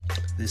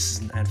This is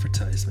an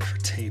advertisement for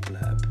Tape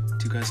Lab.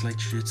 Do you guys like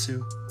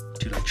jiu-jitsu?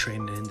 Do you like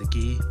training in the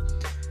gi?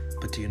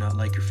 But do you not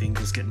like your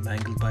fingers getting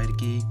mangled by the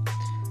gi?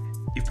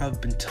 You've probably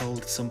been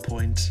told at some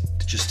point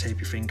to just tape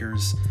your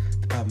fingers.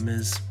 The problem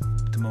is,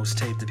 the most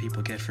tape that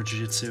people get for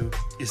jiu-jitsu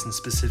isn't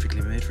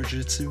specifically made for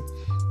jiu-jitsu.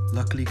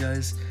 Luckily,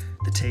 guys,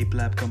 the Tape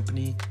Lab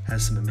company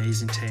has some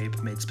amazing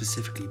tape made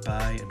specifically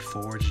by and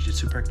for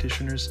jiu-jitsu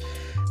practitioners.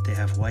 They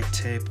have white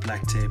tape,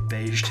 black tape,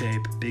 beige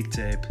tape, big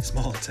tape,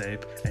 small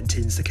tape, and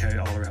tins to carry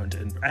all around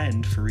it,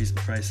 and for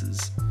reasonable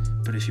prices.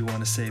 But if you want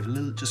to save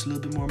just a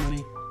little bit more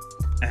money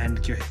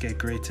and get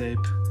great tape,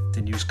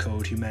 then use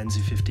code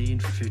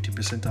HUMANZI15 for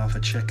 15% off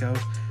at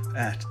checkout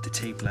at the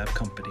Tape Lab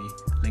company.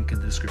 Link in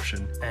the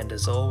description. And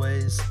as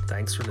always,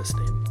 thanks for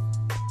listening.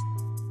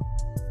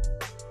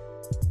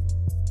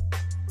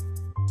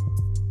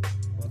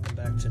 Welcome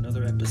back to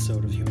another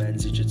episode of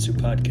Humanzi Jitsu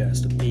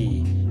podcast with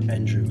me,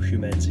 Andrew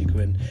Humanzi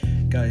Gwyn.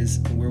 Guys,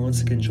 we're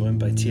once again joined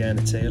by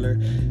Tiana Taylor,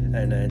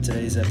 and in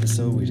today's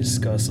episode we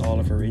discuss all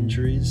of her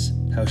injuries,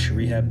 how she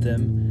rehabbed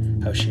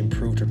them, how she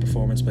improved her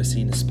performance by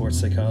seeing a sports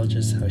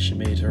psychologist, how she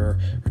made her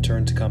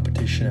return to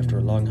competition after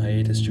a long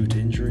hiatus due to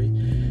injury.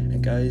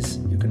 And guys,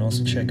 you can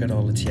also check out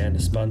all of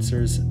Tiana's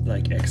sponsors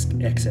like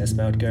XS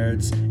Mouth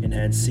Guards,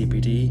 Enhanced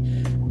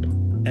CPD,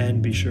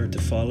 and be sure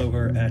to follow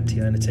her at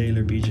Tiana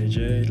Taylor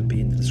BJJ. It'll be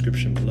in the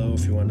description below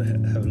if you want to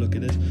have a look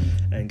at it.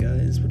 And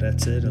guys, with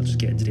that said, I'll just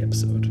get into the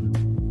episode.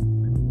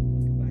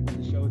 Welcome back to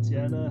the show,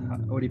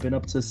 Tiana. What have you been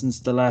up to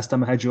since the last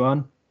time I had you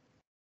on?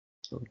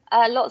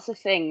 Lots of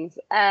things.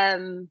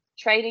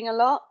 Training a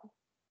lot,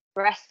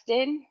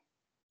 resting,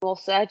 more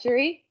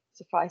surgery,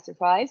 surprise,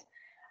 surprise.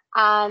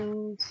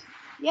 And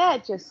yeah,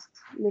 just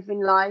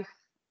living life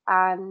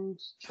and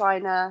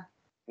trying to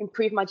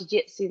improve my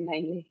jiu-jitsu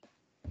mainly.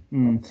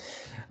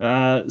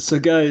 So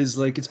guys,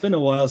 like, it's been a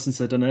while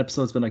since I've done an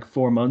episode. It's been like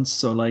 4 months.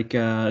 So like,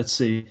 let's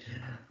see,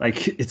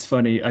 like, it's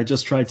funny. I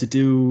just tried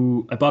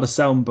to I bought a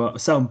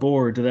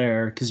soundboard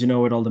there because, you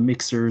know, with all the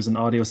mixers and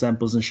audio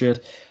samples and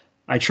shit.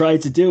 I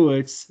tried to do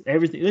it.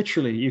 Everything,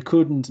 literally, you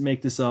couldn't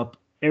make this up.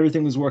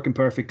 Everything was working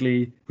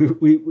perfectly.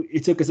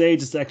 It took us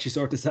ages to actually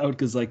sort this out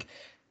because, like,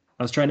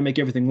 I was trying to make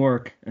everything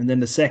work, and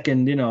then the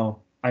second, you know,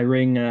 I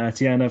ring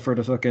Tiana for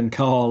the fucking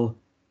call,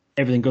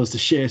 everything goes to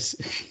shit.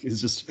 It's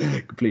just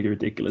completely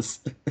ridiculous.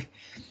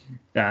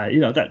 You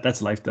know,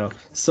 that's life though.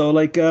 So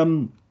like,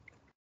 we're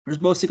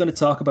mostly going to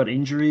talk about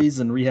injuries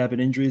and rehabbing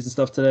injuries and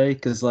stuff today,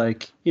 because,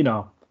 like, you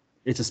know,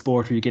 it's a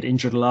sport where you get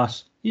injured a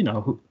lot. You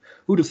know,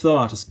 who'd have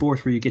thought a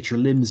sport where you get your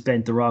limbs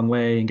bent the wrong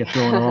way and get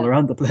thrown all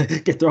around the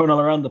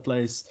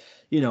place,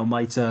 you know,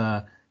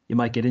 you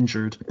might get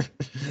injured.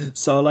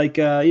 So like,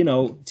 you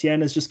know,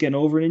 Tiana's just getting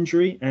over an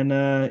injury, and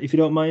if you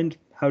don't mind,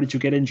 how did you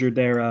get injured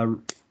there?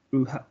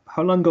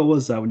 How long ago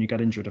was that when you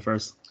got injured at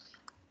first?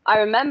 I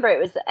remember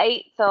it was the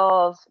 8th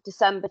of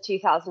December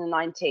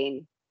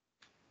 2019.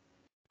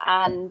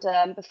 And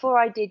before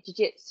I did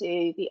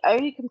jiu-jitsu, the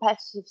only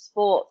competitive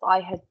sports I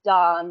had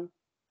done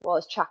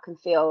was track and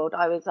field.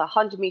 I was a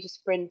 100-meter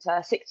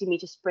sprinter,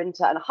 60-meter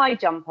sprinter, and a high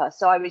jumper.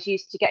 So I was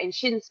used to getting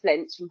shin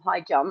splints from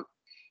high jump,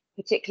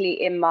 particularly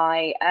in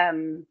my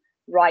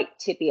right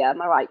tibia,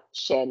 my right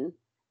shin.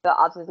 But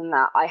other than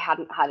that, I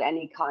hadn't had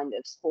any kind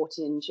of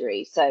sporting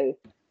injury. So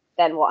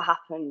then what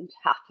happened,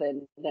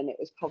 and it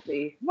was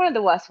probably one of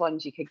the worst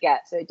ones you could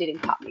get. So it did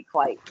impact me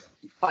quite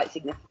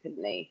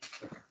significantly.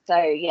 So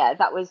yeah,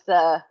 that was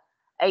the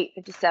 8th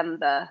of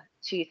December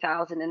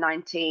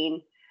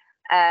 2019.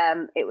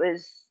 It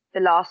was the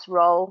last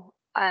roll,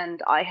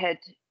 and I had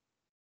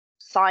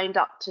signed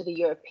up to the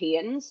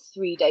Europeans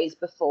 3 days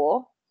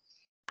before,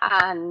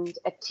 and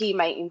a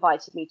teammate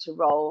invited me to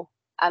roll,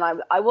 and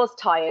I was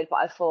tired, but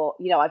I thought,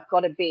 you know, I've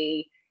got to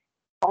be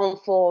on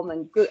form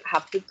and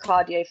have good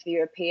cardio for the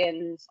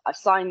Europeans. I've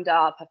signed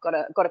up. I've got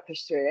to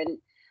push through.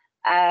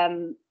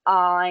 And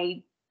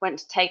I went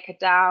to take her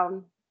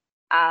down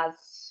as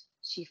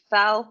she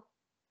fell.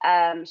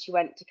 She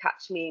went to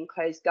catch me in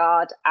closed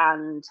guard,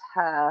 and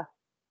her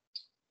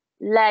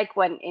leg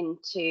went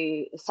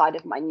into the side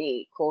of my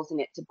knee, causing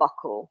it to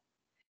buckle.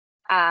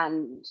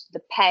 And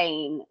the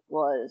pain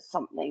was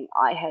something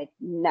I had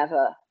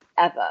never,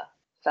 ever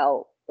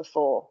felt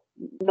before.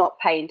 Not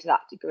pain to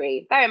that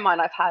degree. Bear in mind,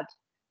 I've had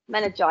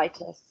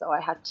meningitis, so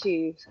I had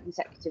 2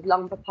 consecutive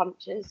lumbar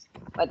punctures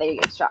where they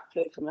extract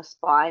fluid from the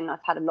spine. I've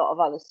had a lot of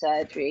other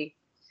surgery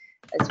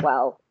as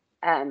well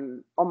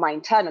on my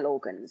internal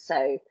organs.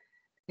 So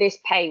this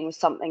pain was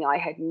something I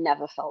had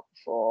never felt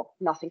before.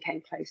 Nothing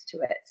came close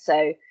to it.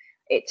 So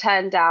it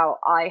turned out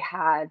I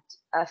had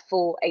a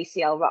full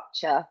ACL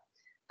rupture,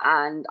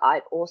 and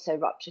I'd also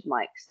ruptured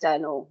my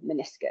external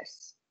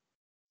meniscus.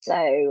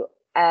 So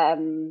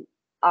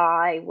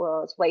I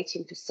was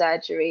waiting for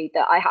surgery.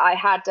 That I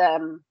had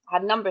a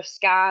number of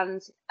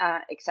scans,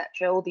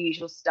 etc., all the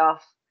usual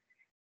stuff.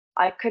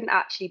 I couldn't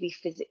actually be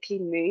physically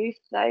moved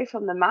though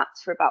from the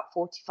mats for about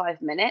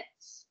 45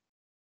 minutes.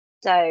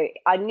 So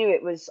I knew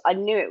it was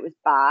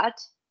bad,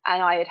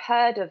 and I had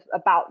heard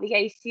about the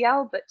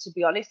ACL, but to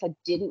be honest, I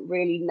didn't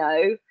really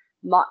know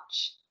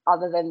much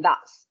other than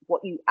that's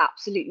what you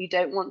absolutely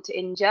don't want to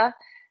injure.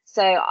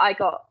 So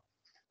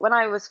when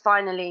I was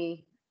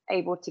finally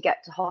able to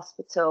get to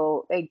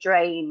hospital, they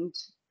drained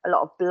a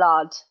lot of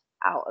blood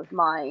out of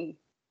my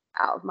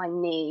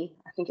knee.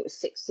 I think it was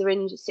 6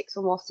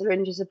 or more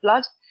syringes of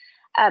blood.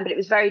 But it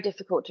was very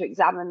difficult to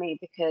examine me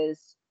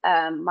because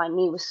my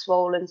knee was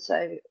swollen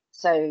so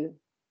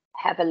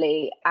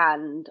heavily,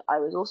 and I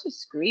was also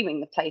screaming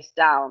the place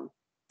down,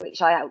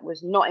 which I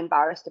was not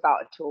embarrassed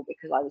about at all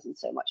because I was in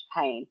so much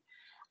pain.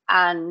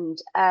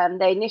 And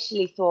they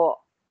initially thought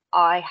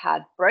I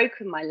had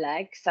broken my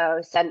leg, so I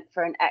was sent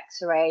for an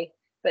X-ray,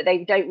 but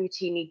they don't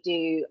routinely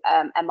do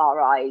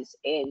MRIs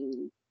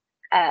in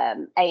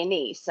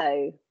A&E.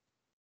 So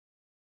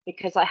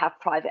because I have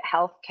private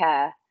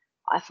healthcare,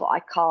 I thought I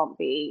can't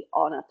be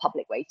on a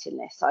public waiting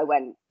list. So I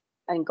went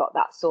and got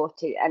that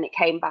sorted, and it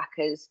came back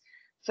as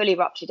fully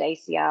ruptured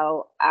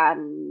ACL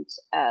and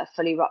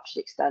fully ruptured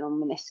external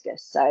meniscus.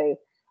 So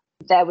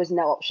there was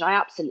no option. I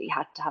absolutely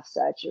had to have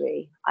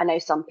surgery. I know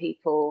some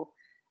people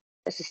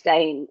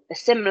sustain a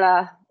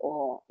similar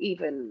or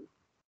even,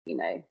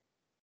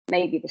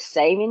 maybe the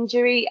same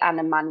injury and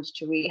then managed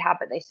to rehab,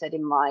 but they said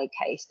in my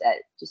case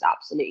that just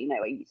absolutely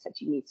no way. You said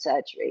you need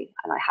surgery,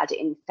 and I had it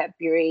in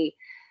February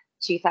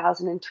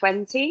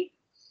 2020.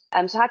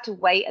 So I had to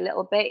wait a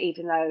little bit,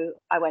 even though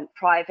I went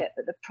private.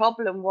 But the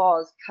problem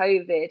was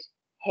COVID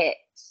hit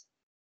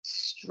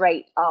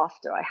straight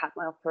after I had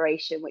my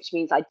operation, which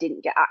means I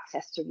didn't get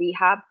access to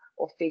rehab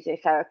or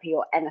physiotherapy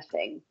or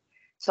anything.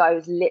 So I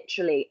was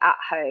literally at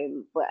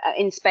home.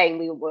 In Spain,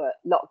 we were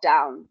locked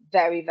down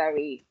very,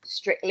 very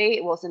strictly.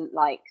 It wasn't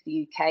like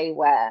the UK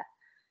where,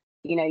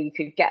 you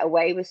could get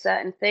away with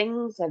certain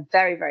things. They're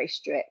very, very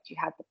strict. You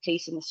had the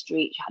police in the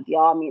streets, you had the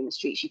army in the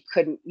streets. You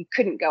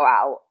couldn't go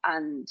out,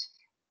 and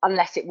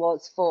unless it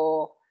was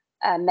for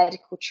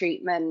medical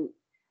treatment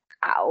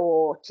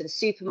or to the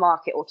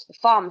supermarket or to the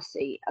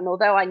pharmacy. And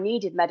although I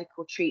needed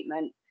medical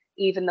treatment,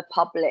 even the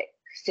public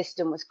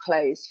system was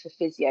closed for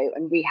physio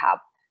and rehab.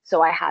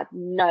 So I had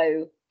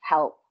no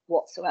help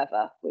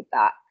whatsoever with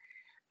that.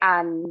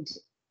 And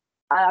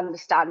I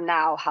understand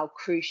now how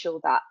crucial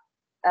that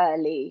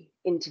early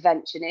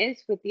intervention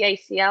is with the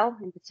ACL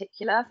in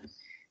particular.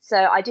 So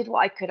I did what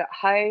I could at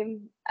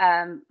home.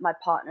 My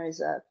partner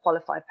is a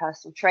qualified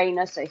personal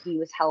trainer, so he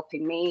was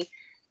helping me,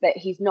 but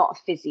he's not a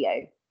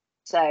physio.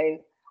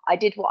 So I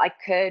did what I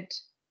could.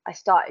 I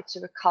started to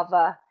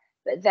recover,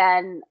 but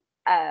then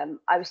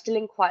I was still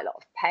in quite a lot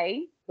of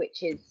pain,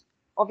 which is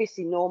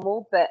obviously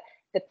normal, but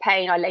the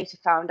pain I later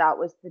found out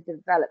was the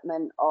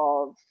development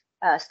of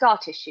scar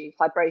tissue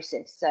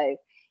fibrosis. So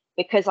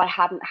because I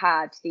hadn't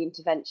had the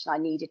intervention I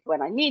needed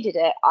when I needed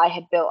it, I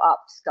had built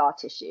up scar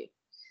tissue.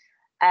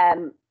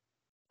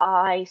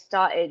 I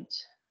started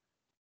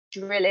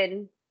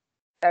drilling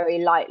very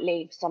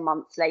lightly some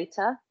months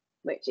later,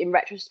 which in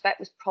retrospect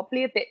was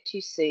probably a bit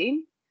too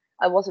soon.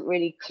 I wasn't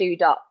really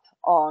clued up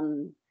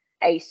on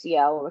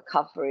ACL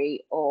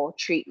recovery or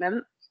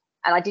treatment.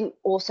 And I didn't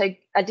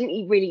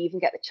really even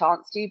get the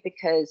chance to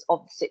because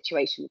of the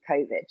situation with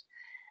COVID.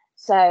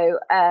 So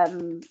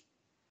I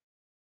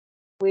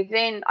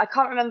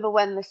can't remember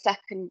when the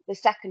second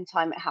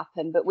time it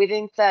happened, but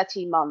within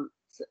 13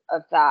 months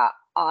of that,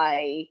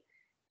 I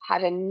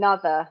had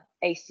another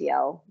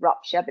ACL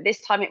rupture, but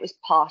this time it was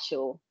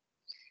partial.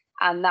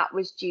 And that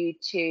was due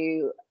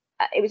to,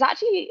 it was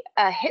actually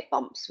a hip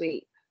bump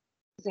sweep.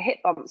 It was a hip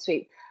bump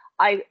sweep.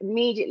 I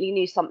immediately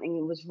knew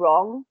something was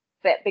wrong,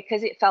 but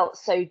because it felt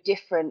so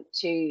different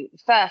to the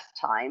first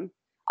time,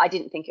 I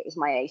didn't think it was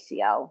my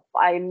ACL,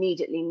 but I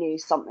immediately knew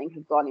something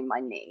had gone in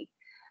my knee.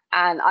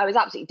 And I was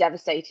absolutely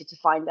devastated to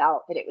find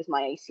out that it was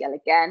my ACL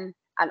again.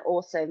 And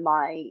also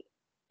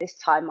this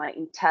time my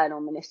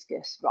internal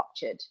meniscus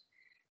ruptured.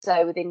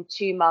 So within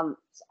 13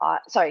 months,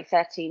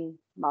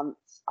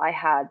 I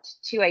had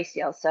 2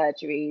 ACL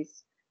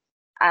surgeries.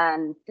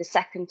 And the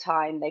second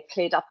time they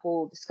cleared up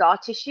all the scar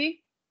tissue,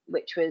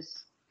 which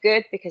was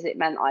good because it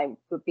meant I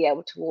would be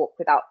able to walk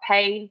without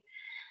pain.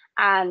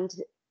 And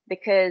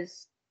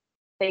because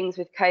things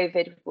with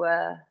COVID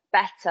were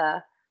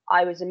better,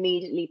 I was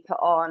immediately put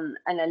on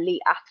an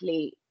elite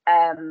athlete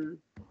rehab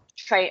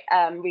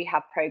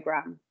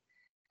program.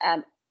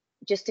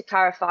 Just to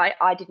clarify,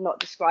 I did not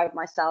describe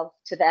myself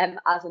to them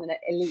as an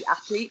elite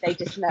athlete. They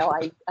just know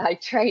I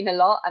train a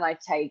lot and I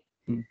take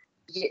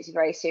jiu-jitsu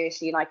very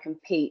seriously and I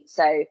compete.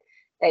 So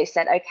they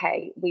said,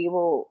 okay, we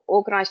will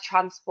organize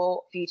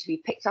transport for you to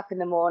be picked up in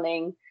the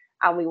morning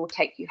and we will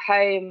take you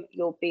home.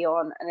 You'll be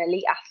on an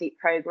elite athlete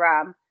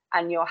program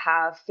and you'll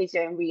have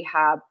physio and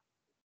rehab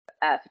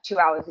for 2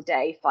 hours a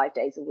day, 5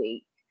 days a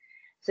week.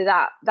 So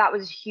that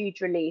was a huge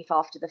relief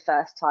after the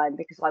first time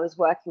because I was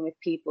working with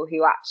people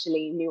who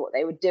actually knew what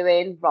they were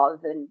doing rather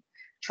than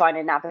trying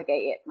to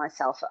navigate it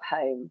myself at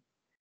home.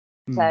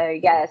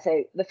 So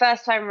the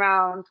first time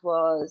round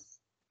was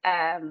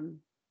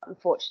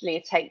unfortunately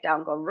a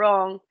takedown gone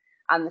wrong,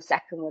 and the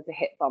second was a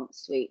hip bump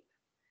sweep.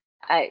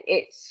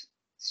 It's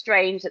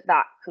strange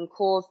that can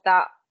cause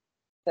that,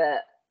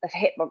 but a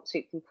hip bump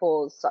sweep can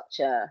cause such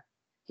a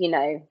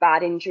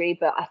bad injury.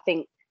 But I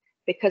think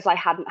because I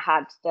hadn't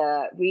had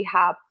the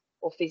rehab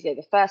or physio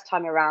the first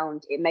time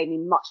around, it made me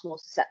much more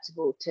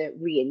susceptible to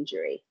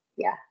re-injury.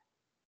 Yeah.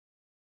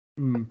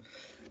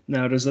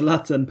 Now there's a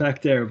lot to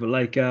unpack there, but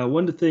like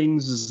one of the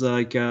things is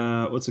like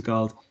what's it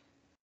called?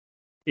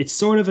 It's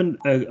sort of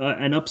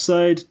an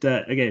upside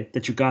that again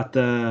that you got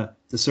the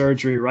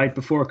surgery right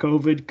before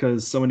COVID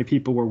because so many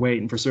people were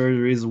waiting for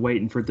surgeries,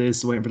 waiting for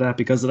this, waiting for that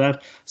because of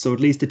that. So at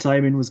least the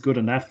timing was good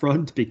on that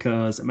front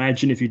because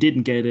imagine if you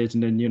didn't get it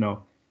and then you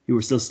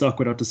were still stuck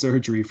without the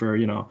surgery for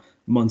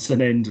months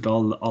on end with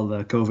all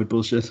the COVID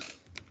bullshit.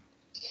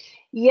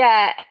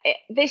 Yeah,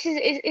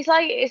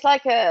 it's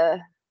like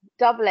a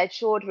double-edged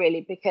sword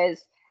really,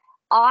 because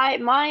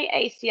my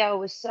ACL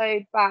was so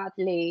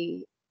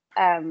badly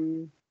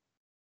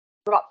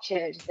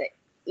ruptured that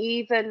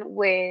even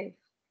with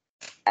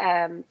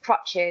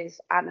crutches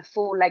and a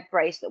full leg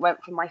brace that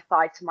went from my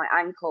thigh to my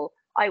ankle,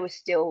 I was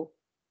still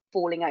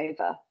falling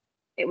over.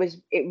 It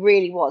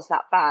really was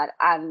that bad.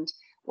 And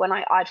when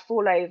I'd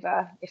fall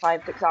over, if I,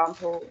 for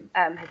example,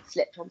 had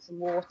slipped on some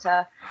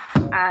water,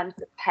 and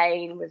the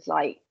pain was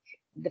like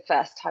the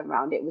first time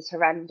around, it was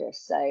horrendous.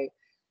 So,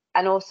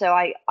 and also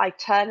I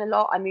turn a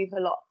lot, I move a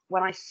lot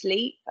when I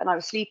sleep, and I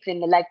was sleeping in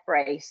the leg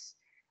brace.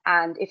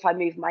 And if I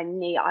moved my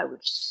knee, I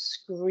would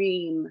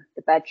scream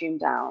the bedroom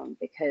down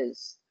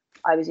because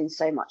I was in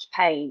so much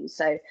pain.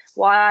 So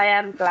while I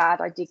am glad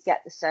I did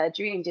get the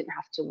surgery and didn't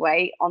have to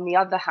wait, on the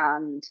other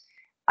hand,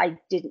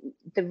 the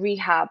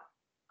rehab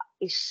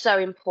is so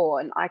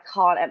important. I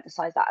can't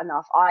emphasize that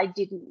enough. I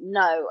didn't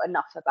know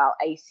enough about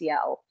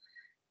ACL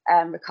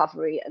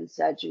recovery and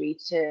surgery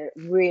to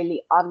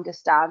really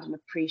understand and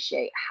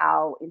appreciate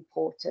how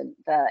important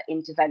the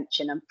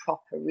intervention and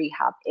proper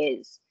rehab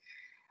is.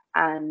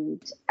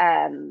 And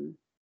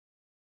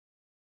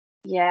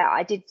yeah,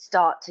 I did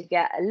start to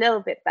get a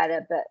little bit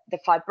better, but the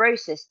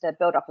fibrosis, the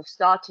buildup of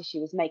scar tissue,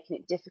 was making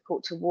it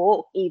difficult to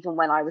walk even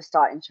when I was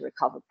starting to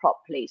recover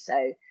properly.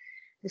 So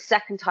the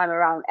second time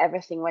around,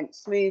 everything went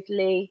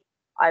smoothly.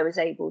 I was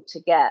able to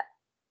get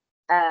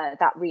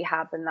that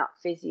rehab and that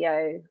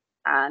physio,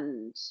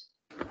 and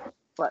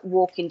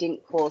walking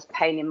didn't cause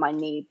pain in my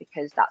knee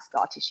because that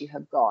scar tissue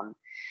had gone.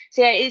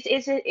 So yeah,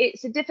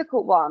 it's a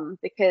difficult one,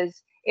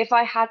 because if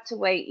I had to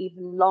wait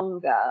even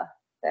longer,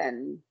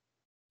 then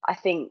I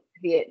think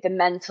the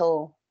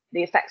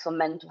effects on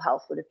mental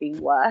health would have been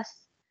worse.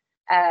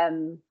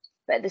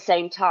 But at the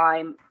same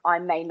time, I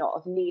may not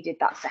have needed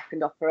that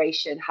second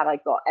operation had I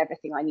got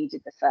everything I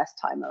needed the first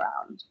time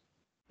around.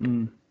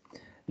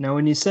 Now,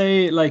 when you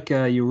say like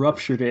you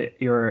ruptured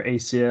your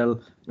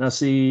ACL, and I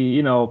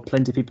see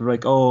plenty of people are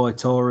like, oh, I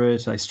tore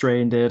it, I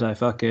strained it, I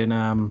fucking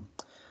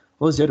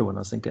what was the other one I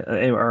was thinking,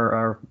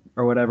 or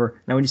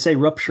whatever. Now, when you say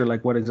rupture,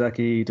 like what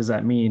exactly does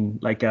that mean?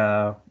 Like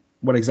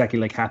what exactly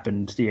like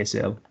happened to the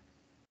ACL?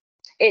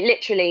 It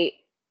literally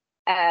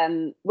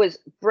was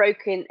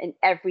broken in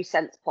every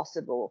sense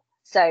possible.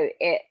 So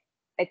it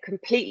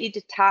completely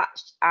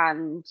detached,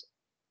 and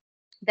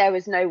there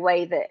was no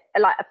way that,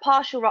 like, a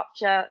partial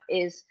rupture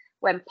is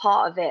when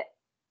part of it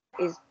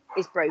is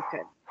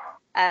broken.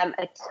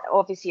 It's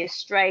obviously a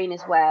strain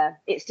is where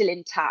it's still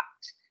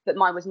intact, but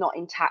mine was not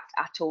intact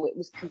at all. It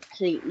was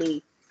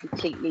completely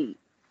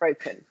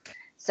broken.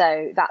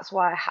 So that's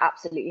why I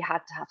absolutely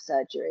had to have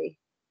surgery.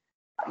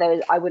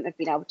 I wouldn't have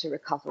been able to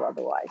recover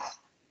otherwise.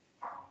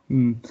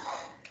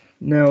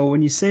 Now,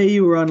 when you say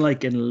you were on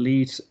like an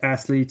elite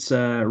athletes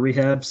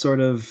rehab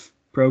sort of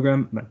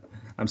program,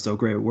 I'm so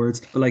great with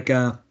words, but like,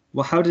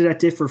 well, how did that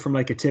differ from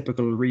like a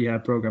typical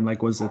rehab program?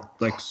 Like, was it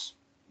like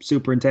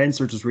super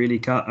intense, or just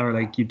really or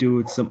like you do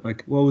it something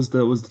like what was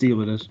the deal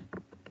with it?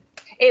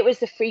 It was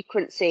the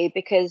frequency,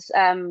 because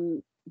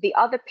the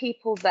other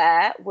people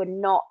there were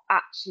not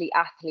actually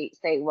athletes.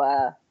 They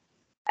were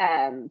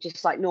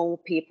just like normal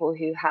people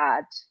who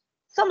had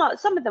some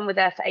of them were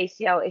there for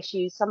ACL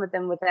issues, some of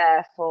them were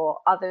there for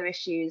other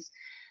issues,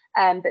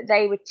 but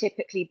they would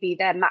typically be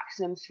there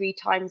maximum 3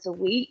 times a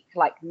week,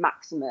 like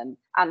maximum,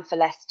 and for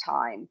less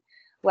time.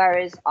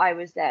 Whereas I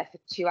was there for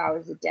 2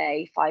 hours a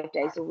day, 5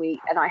 days a week,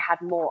 and I had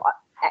more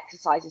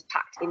exercises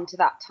packed into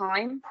that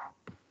time.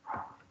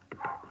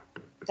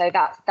 So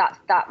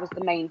that was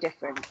the main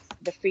difference.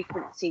 The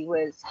frequency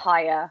was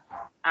higher,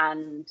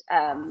 and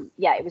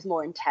yeah, it was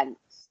more intense.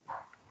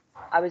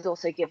 I was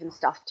also given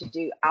stuff to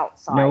do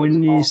outside. Now,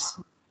 when you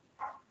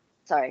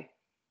sorry.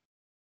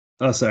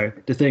 Oh, sorry.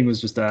 The thing was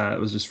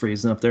just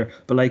freezing up there.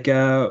 But like,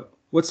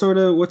 what sort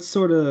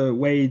of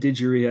way did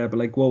you rehab?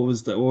 Like, what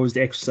was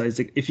the exercise?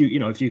 Like, if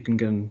you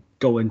can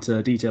go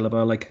into detail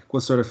about like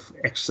what sort of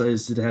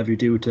exercise did it have you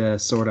do to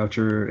sort out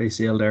your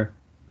ACL there?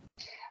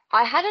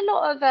 I had a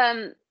lot of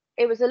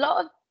it was a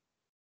lot of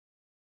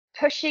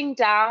pushing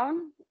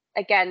down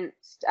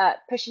against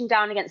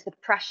the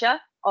pressure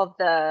of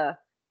the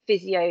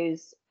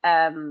physio's,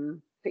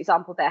 for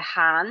example, their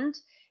hand.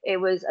 It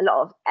was a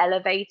lot of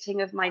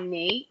elevating of my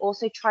knee,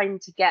 also trying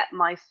to get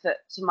my foot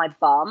to my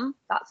bum.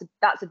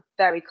 That's a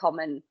very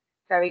common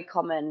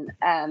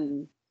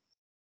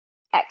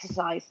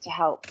exercise to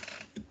help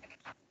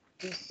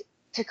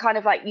to kind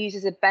of like use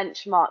as a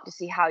benchmark to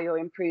see how you're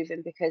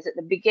improving, because at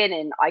the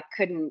beginning I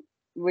couldn't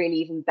really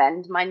even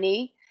bend my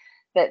knee.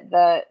 That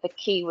the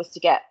key was to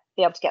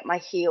be able to get my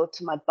heel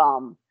to my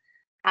bum.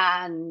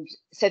 And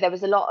so there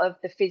was a lot of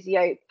the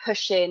physio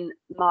pushing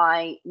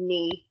my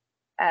knee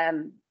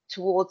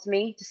towards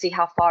me to see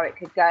how far it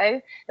could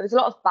go. There was a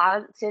lot of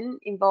balancing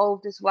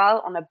involved as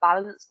well on a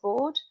balance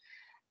board,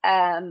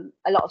 a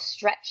lot of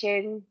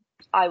stretching.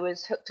 I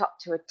was hooked up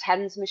to a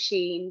TENS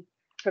machine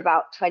for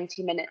about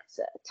 20 minutes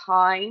at a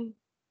time.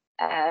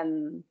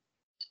 So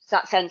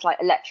that sends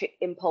like electric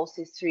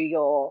impulses through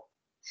your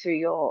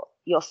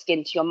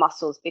skin to your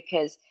muscles,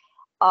 because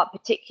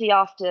particularly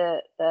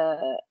after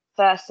the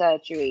first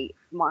surgery,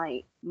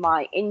 my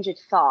injured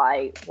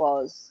thigh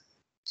was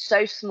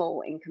so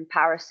small in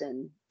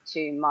comparison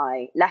to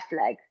my left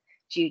leg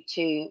due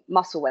to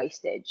muscle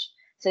wastage.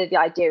 So the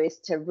idea is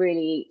to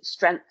really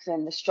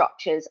strengthen the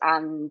structures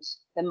and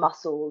the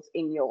muscles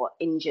in your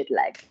injured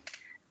leg.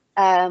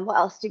 What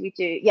else did we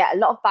do? Yeah, a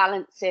lot of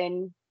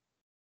balancing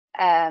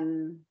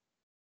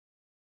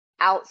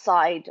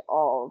outside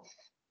of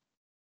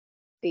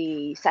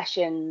the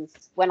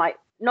sessions, when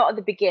not at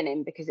the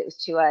beginning because it was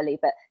too early,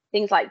 but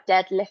things like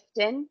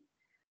deadlifting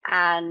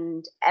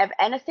and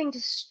anything to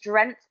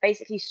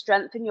basically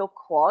strengthen your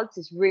quads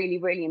is really,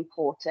 really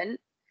important.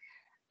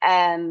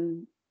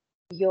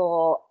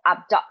 Your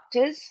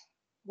abductors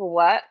were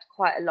worked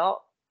quite a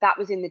lot. That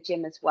was in the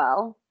gym as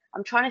well.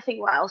 I'm trying to think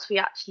what else we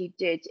actually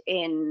did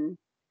in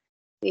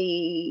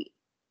the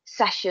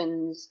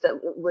sessions that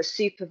were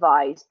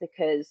supervised,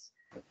 because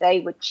they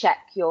would check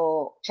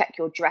your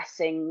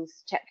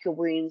dressings, check your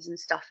wounds and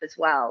stuff as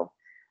well.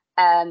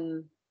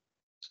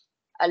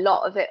 A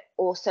lot of it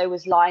also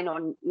was lying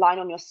on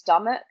your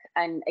stomach,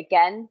 and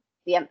again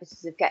the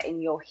emphasis of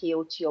getting your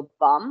heel to your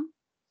bum,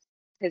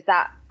 because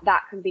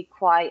that can be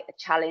quite a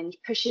challenge,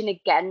 pushing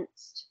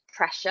against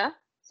pressure.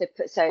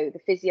 So the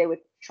physio would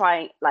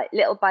try, like,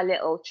 little by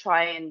little,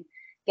 try and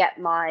get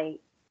my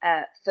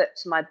foot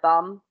to my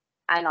bum,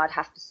 and I'd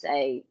have to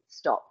say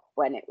stop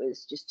when it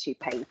was just too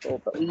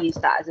painful. But we use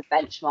that as a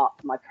benchmark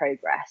for my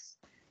progress.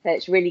 So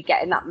it's really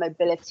getting that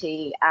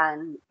mobility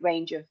and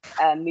range of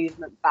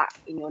movement back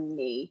in your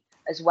knee,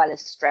 as well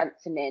as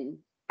strengthening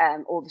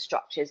all the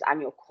structures and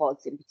your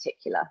quads in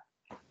particular.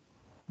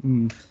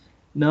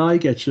 No, I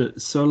get you.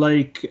 So,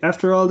 like,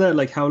 after all that,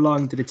 like, how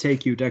long did it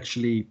take you to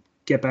actually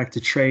get back to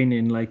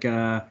training? Like,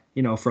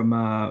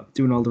 from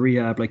doing all the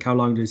rehab, like, how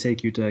long did it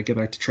take you to get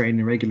back to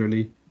training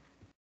regularly?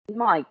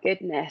 My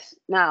goodness.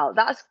 Now,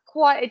 that's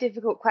quite a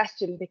difficult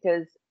question,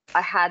 because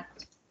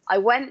I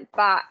went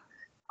back,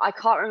 I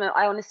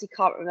honestly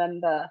can't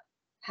remember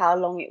how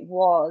long it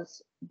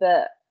was,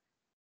 but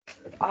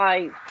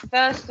I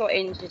first got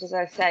injured, as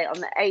I say, on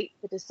the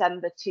 8th of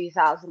December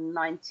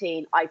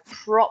 2019. I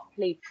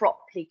properly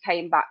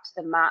came back to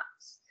the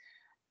mats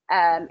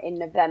in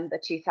November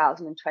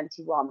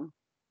 2021.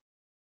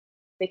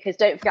 Because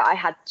don't forget, I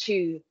had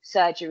 2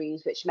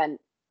 surgeries, which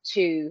meant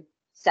 2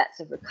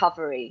 sets of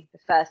recovery. The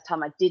first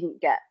time I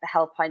didn't get the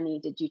help I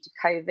needed due to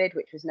COVID,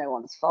 which was no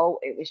one's fault.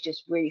 It was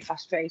just really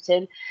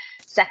frustrating.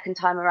 Second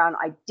time around,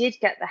 I did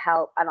get the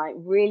help, and I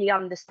really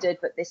understood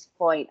at this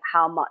point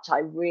how much I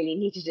really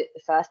needed it the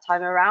first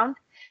time around.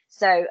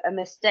 So a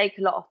mistake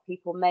a lot of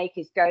people make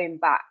is going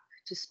back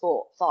to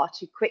sport far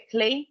too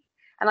quickly.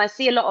 And I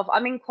see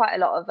I'm in quite a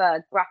lot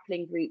of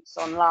grappling groups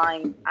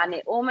online, and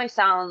it almost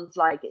sounds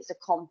like it's a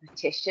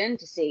competition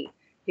to see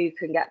who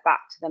can get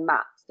back to the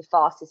mats the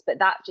fastest, but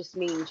that just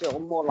means you're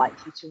more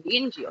likely to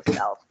re-injure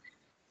yourself.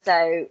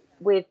 So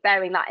with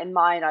bearing that in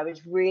mind, I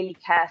was really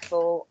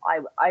careful.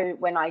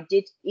 When I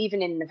did,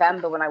 even in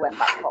November when I went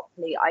back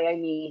properly, I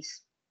only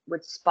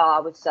would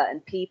spar with certain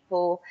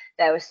people.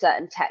 There were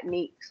certain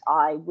techniques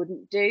I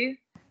wouldn't do.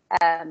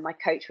 My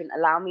coach wouldn't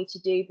allow me to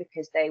do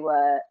because they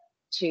were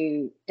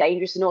too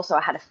dangerous, and also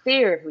I had a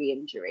fear of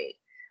re-injury,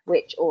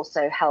 which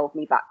also held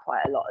me back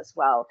quite a lot as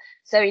well.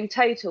 So in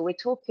total, we're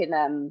talking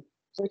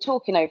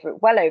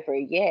well over a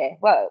year.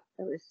 Well,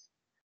 it was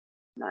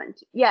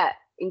 90. Yeah,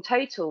 in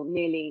total,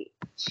 nearly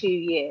 2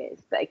 years.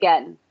 But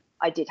again,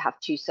 I did have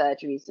 2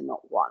 surgeries and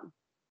not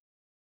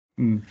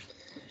 1.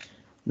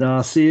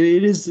 No, see,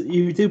 it is.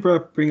 You did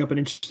bring up an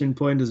interesting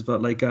point, is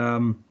about like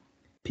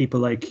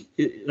people like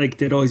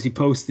they'd always be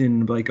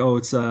posting like, oh,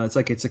 it's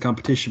a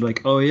competition.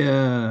 Like, oh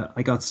yeah,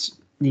 I got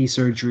knee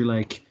surgery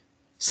like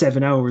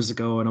 7 hours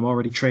ago, and I'm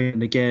already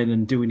training again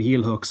and doing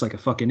heel hooks like a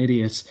fucking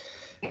idiot.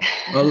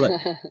 Well,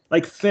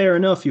 like fair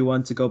enough, you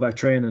want to go back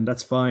training,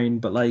 that's fine.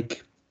 But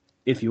like,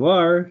 if you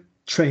are,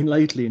 train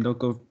lightly and don't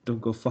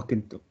go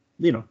fucking,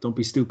 don't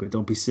be stupid,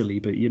 don't be silly.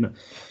 But you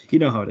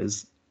know how it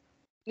is.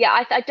 Yeah,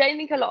 I don't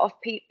think a lot of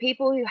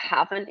people who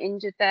haven't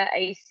injured their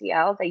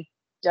ACL, they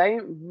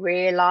don't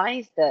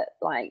realize that,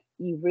 like,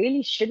 you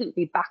really shouldn't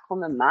be back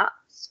on the mat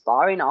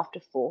sparring after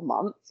 4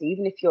 months,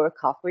 even if your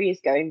recovery is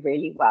going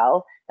really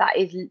well. That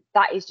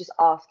is just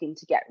asking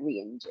to get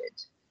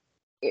re-injured.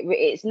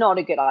 it's not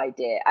a good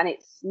idea, and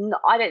it's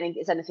not, I don't think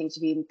it's anything to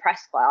be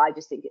impressed by. I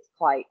just think it's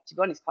quite, to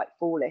be honest, quite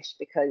foolish,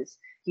 because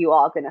you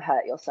are going to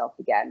hurt yourself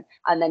again,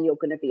 and then you're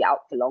going to be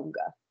out for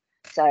longer.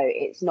 So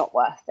it's not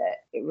worth it.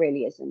 It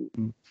really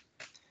isn't.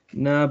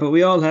 Nah, but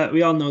we all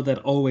know that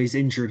always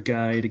injured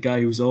guy, the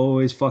guy who's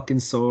always fucking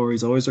sore,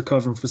 he's always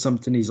recovering for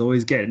something, he's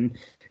always getting,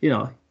 you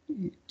know,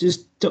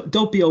 just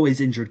don't be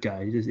always injured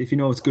guy. If you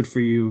know it's good for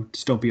you,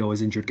 just don't be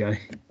always injured guy.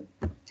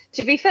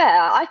 To be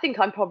fair, I think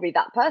I'm probably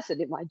that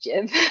person in my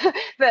gym.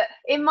 But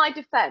in my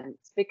defense,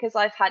 because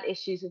I've had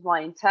issues with my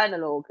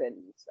internal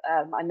organs,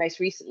 I most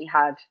recently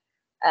had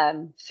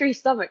 3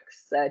 stomach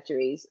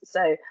surgeries.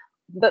 So,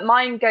 but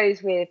mine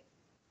goes with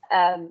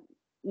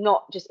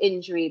not just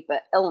injury,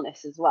 but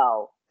illness as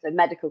well. So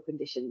medical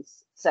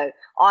conditions. So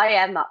I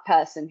am that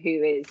person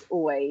who is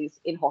always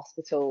in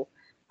hospital.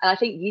 And I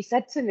think you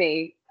said to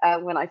me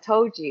when I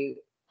told you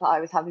that I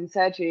was having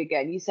surgery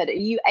again, you said, "Are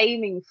you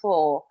aiming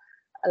for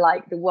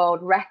like the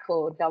world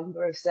record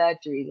number of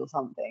surgeries or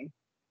something?"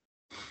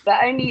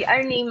 But only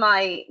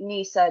my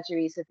knee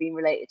surgeries have been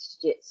related to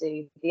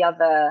jiu-jitsu. The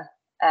other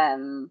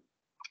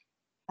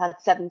had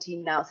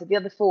 17 now, so the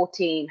other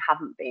 14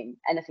 haven't been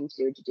anything to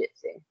do with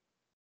jiu-jitsu.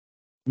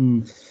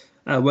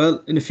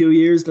 Well, in a few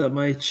years that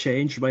might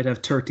change. You might have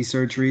 30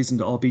 surgeries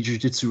and all be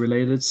jiu-jitsu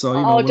related. So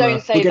you know,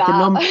 Don't say we'll get that. the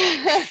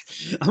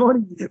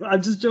number.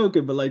 I'm just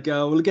joking, but like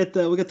we'll get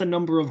the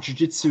number of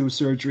jiu-jitsu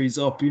surgeries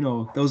up. You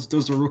know,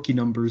 those are rookie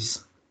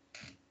numbers.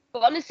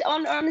 But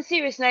on a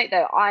serious note,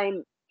 though,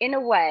 I'm, in a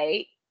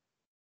way,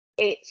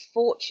 it's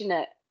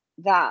fortunate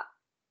that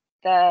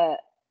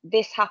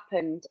this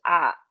happened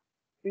at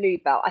blue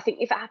belt. I think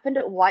if it happened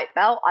at white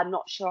belt, I'm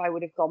not sure I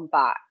would have gone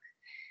back.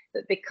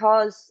 But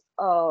because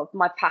of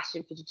my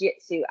passion for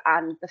jiu-jitsu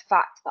and the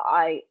fact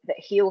that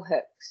heel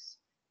hooks,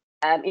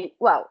 in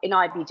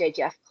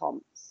IBJJF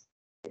comps,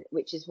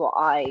 which is what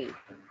I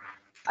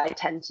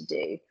tend to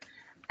do,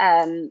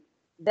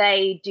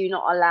 they do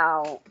not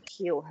allow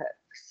heel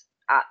hooks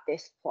at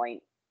this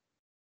point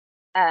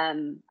at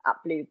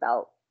blue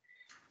belt.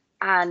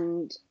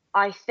 And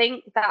I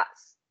think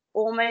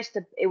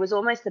it was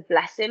almost a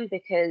blessing,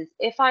 because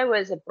if I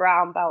was a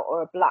brown belt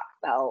or a black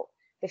belt,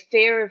 the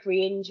fear of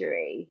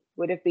re-injury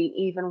would have been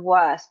even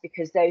worse,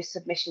 because those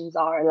submissions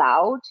are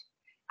allowed.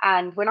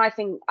 And when I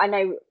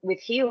know with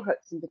heel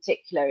hooks in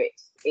particular,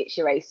 it's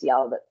your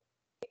ACL that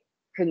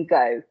can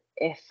go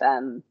if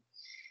a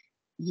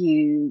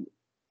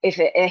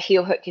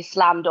heel hook is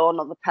slammed on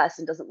or the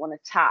person doesn't want to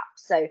tap.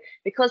 So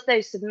because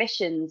those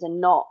submissions are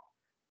not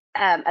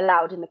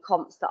allowed in the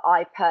comps that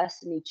I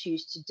personally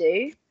choose to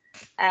do,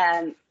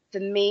 for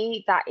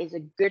me, that is a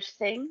good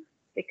thing,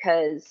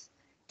 because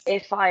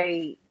if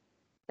I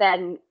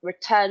then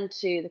return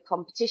to the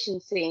competition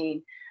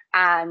scene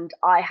and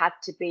I had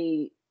to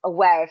be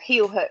aware of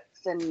heel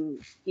hooks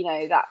and, you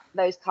know, that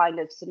those kind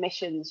of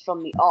submissions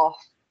from the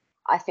off,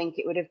 I think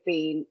it would have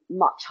been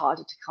much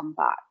harder to come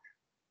back.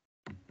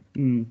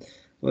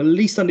 Well, at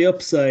least on the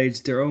upside,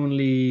 they're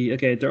only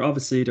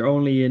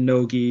in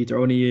Nogi, they're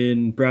only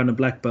in brown and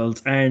black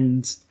belt,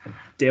 and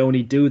they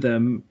only do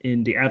them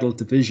in the adult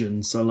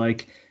division. So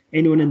like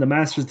anyone in the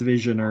masters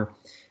division, or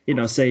you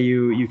know, say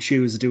you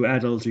choose to do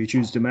adult or you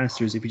choose to do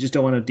masters, if you just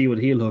don't want to deal with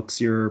heel hooks,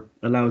 you're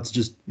allowed to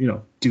just, you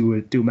know,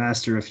 do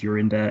master if you're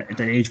in that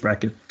age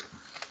bracket.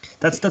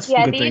 That's a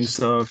good thing.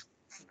 So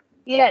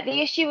yeah, the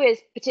issue is,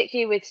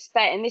 particularly with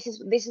Spain, and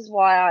this is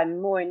why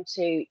I'm more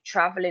into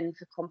traveling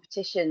for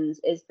competitions,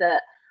 is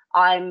that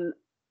I'm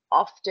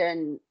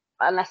often,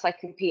 unless I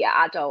compete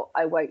at adult,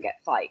 I won't get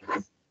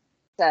fights.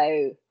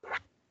 So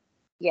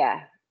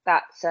yeah,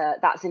 that's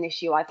an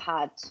issue I've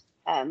had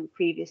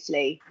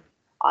previously.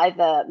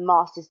 Either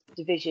masters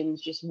divisions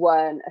just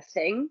weren't a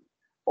thing,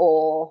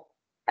 or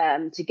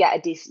to get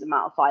a decent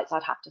amount of fights,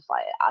 I'd have to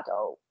fight at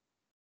adult.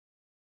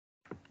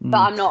 But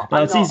I'm not a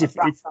black belt,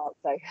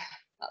 so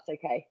that's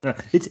okay.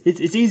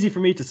 It's easy for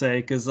me to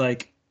say, because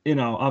like, you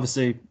know,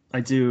 obviously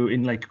I do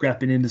in like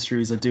Grappling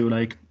Industries, I do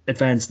like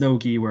advanced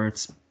Nogi where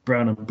it's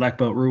brown and black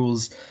belt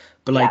rules.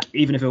 But like,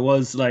 even if it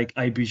was like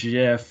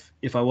IBJJF,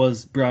 if I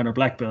was brown or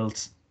black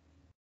belt,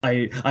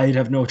 I'd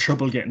have no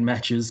trouble getting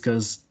matches,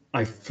 because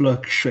I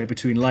fluctuate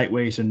between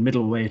lightweight and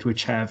middleweight,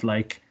 which have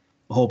like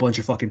a whole bunch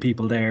of fucking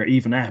people there,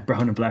 even at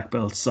brown and black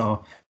belts.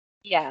 So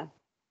yeah,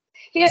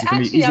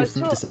 actually, easier for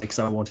me to say, because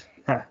I won't.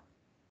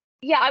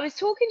 Yeah, I was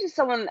talking to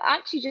someone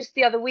actually just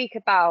the other week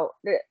about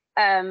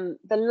the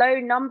low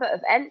number of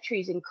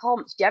entries in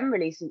comps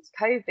generally since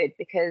COVID,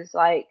 because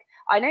like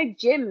I know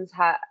gyms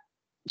have,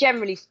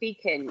 generally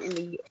speaking, in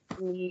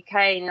the UK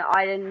and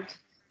Ireland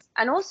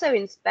and also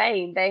in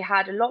Spain, they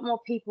had a lot more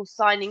people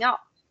signing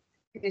up,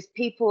 because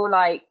people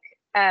like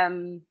I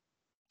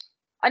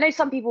know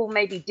some people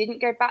maybe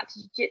didn't go back to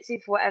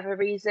jiu-jitsu for whatever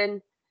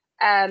reason,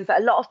 but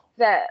a lot of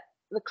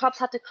the clubs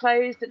had to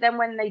close. But then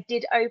when they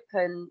did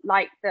open,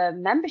 like the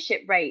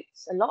membership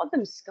rates, a lot of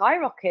them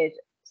skyrocketed.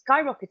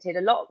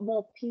 A lot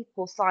more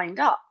people signed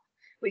up,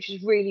 which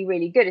was really,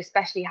 really good,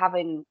 especially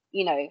having,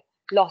 you know,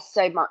 lost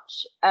so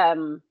much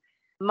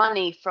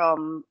money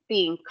from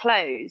being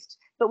closed.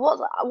 But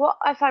what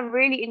I find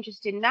really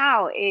interesting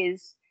now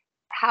is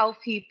how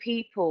few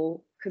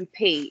people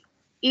compete.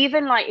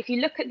 Even like if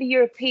you look at the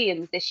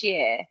Europeans this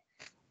year,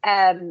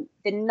 the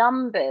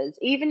numbers,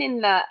 even in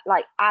the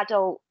like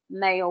adult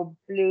male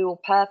blue or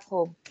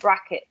purple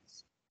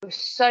brackets, were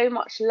so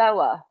much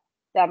lower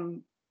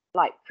than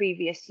like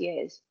previous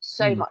years.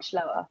 So much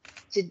lower.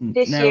 So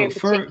this year Now, in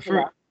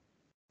particular.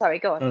 Sorry,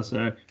 go on. oh,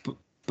 sorry.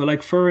 But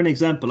like for an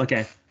example,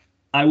 okay,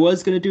 I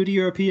was gonna do the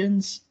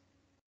Europeans,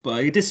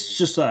 but this is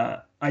just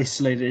a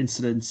isolated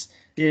incidents,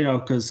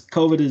 because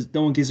COVID is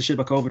no one gives a shit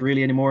about COVID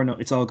really anymore. No,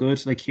 it's all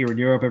good. Like here in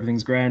Europe,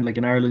 everything's grand. Like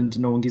in Ireland,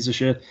 no one gives a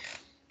shit.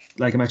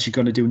 Like I'm actually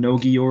gonna do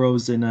Nogi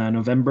Euros in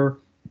November.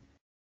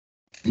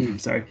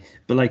 Sorry,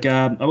 but like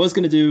I was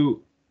gonna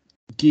do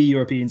Gi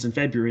Europeans in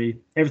February.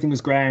 Everything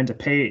was grand. I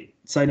paid,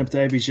 signed up to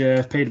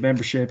EveryJet, paid the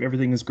membership.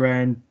 Everything was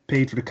grand.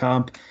 Paid for the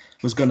comp.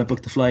 Was gonna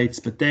book the flights,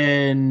 but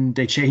then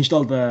they changed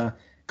all the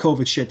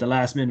COVID shit the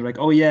last minute. Like,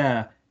 oh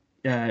yeah,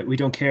 we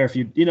don't care if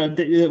you,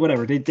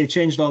 whatever. They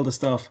changed all the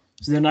stuff.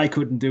 So then I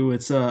couldn't do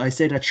it. So I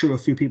say that threw a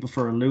few people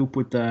for a loop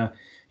with the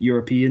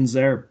Europeans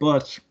there.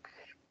 But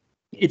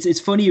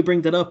it's funny you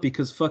bring that up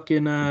because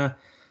fucking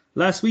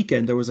last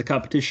weekend there was a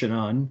competition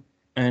on,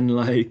 and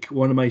like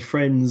one of my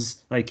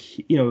friends, like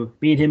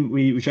me and him,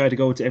 we tried to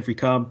go to every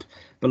comp,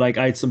 but like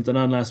I had something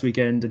on last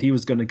weekend and he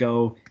was gonna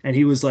go, and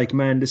he was like,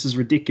 man, this is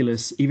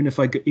ridiculous. Even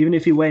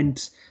if he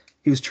went,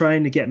 he was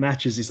trying to get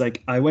matches. He's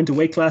like, I went to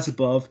weight class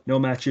above, no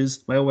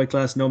matches. My own weight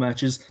class, no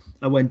matches.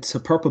 I went to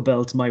purple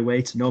belt, my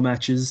weight, no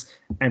matches,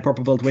 and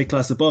purple belt weight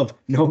class above,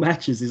 no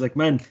matches. He's like,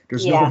 man,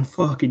 there's no one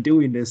fucking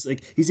doing this.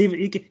 Like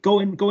he could go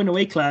in a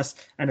weight class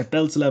and a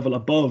belt level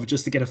above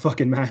just to get a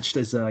fucking match.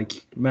 That's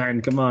like,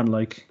 man, come on,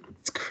 like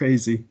it's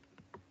crazy.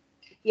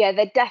 Yeah,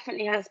 there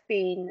definitely has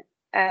been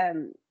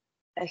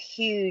a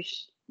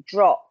huge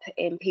drop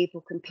in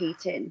people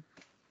competing.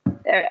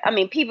 I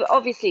mean, people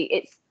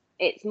obviously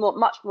it's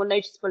much more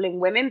noticeable in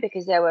women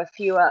because there were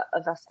fewer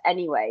of us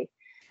anyway.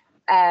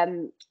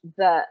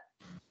 But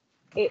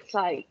it's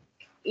like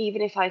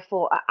even if I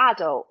fought an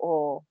adult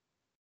or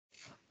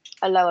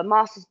a lower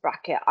masters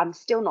bracket, I'm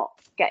still not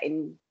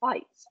getting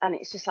fights, and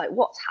it's just like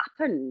what's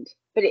happened.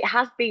 But it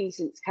has been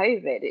since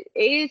COVID. It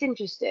is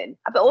interesting,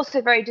 but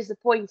also very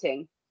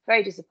disappointing.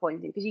 Very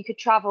disappointing because you could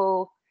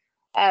travel.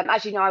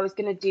 As you know, I was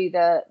going to do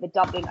the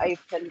Dublin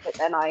Open, but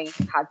then I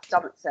had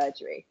stomach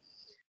surgery,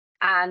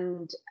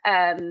 and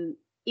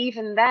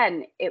even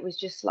then, it was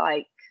just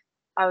like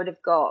I would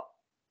have got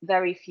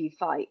very few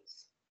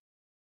fights.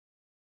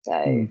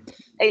 So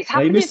it's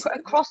happening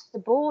across the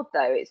board,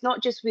 though. It's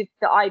not just with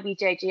the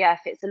IBJJF.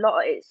 It's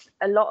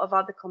a lot of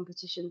other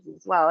competitions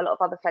as well. A lot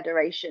of other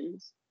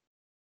federations.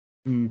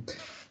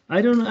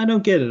 I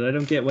don't get it. I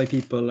don't get why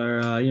people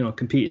are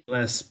competing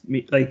less.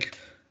 Like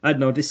I don't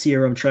know. This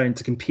year I'm trying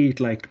to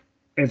compete like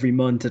every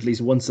month, at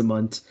least once a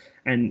month.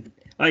 And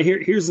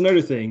here's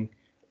another thing.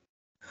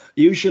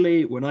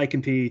 Usually when I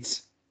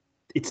compete,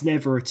 it's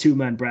never a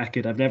two-man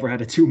bracket. I've never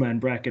had a two-man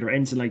bracket or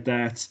anything like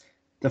that.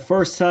 The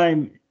first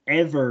time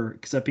ever,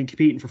 because I've been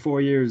competing for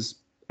 4 years,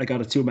 I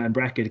got a two-man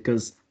bracket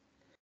because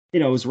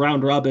it was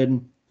round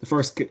robin. The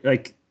first,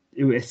 like,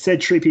 it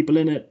said three people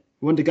in it.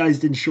 One of the guys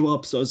didn't show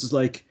up, so I was just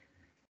like,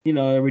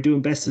 are we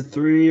doing best of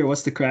three or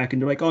what's the crack?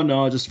 And they're like, oh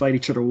no, just fight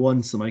each other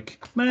once. I'm like,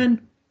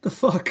 man, the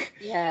fuck.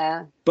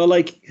 Yeah. But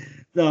like,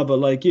 no, but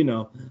like,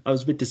 I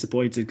was a bit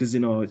disappointed because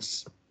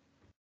it's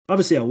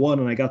obviously I won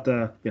and I got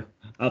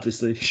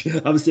obviously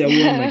I won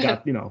and I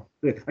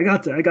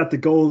got I got the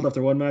gold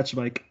after one match. I'm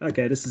like,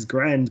 okay, this is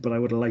grand, but I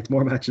would have liked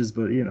more matches.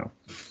 But yeah.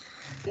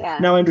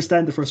 Now I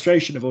understand the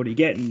frustration of only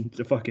getting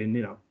the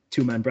fucking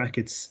two-man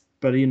brackets,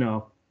 but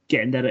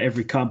getting that at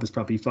every comp is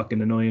probably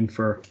fucking annoying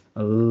for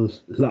a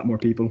lot more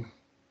people.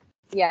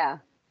 Yeah,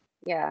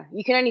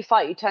 you can only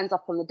fight who turns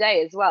up on the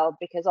day as well,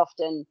 because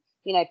often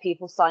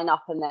people sign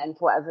up and then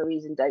for whatever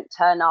reason don't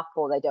turn up,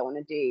 or they don't want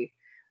to do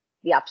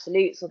the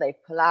absolutes, or they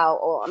pull out,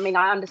 or I mean,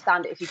 I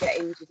understand it if you get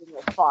injured in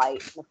your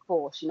fight, and of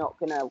course you're not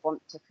going to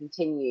want to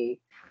continue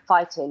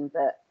fighting,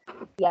 but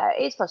yeah,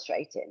 it's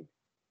frustrating.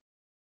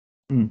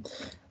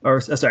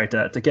 Or sorry,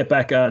 to get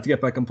back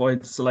on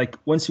point. So like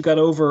once you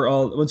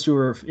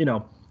were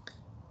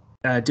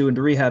doing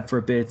the rehab for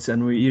a bit,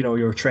 and you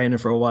were training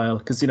for a while,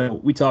 because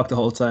we talked the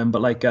whole time,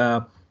 but like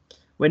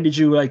when did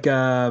you like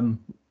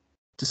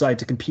decide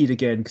to compete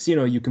again? Because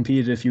you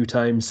competed a few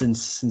times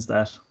since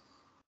that.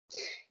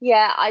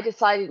 Yeah, I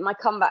decided my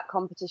comeback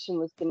competition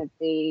was going to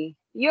be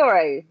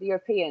the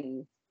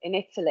Europeans in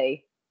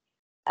Italy.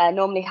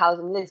 Normally held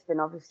in Lisbon,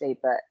 obviously,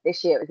 but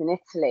this year it was in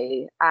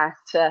Italy.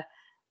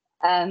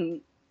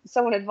 And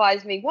someone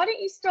advised me, why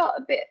don't you start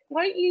a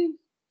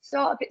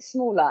bit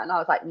smaller? And I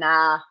was like,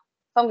 nah,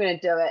 if I'm going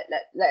to do it,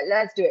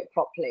 let's do it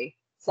properly.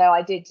 So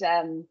I did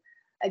the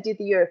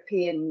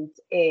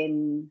Europeans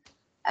in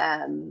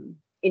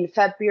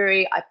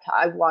February.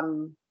 I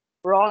won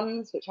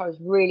bronze, which I was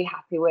really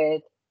happy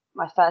with.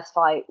 My first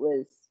fight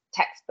was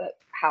textbook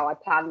how I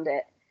planned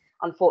it.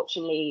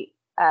 Unfortunately,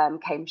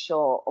 came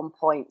short on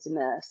points in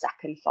the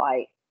second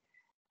fight.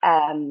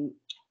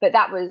 But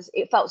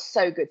it felt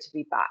so good to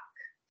be back.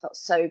 felt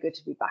so good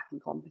to be back in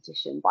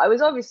competition. But I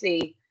was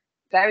obviously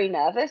very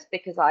nervous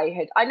because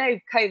I know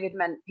COVID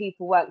meant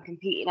people weren't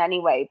competing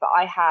anyway, but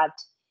I had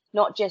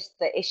not just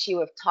the issue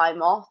of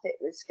time off, it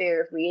was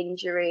fear of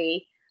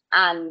re-injury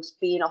and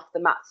being off the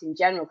mats in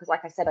general. Because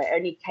like I said, I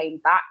only came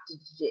back to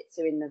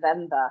jiu-jitsu in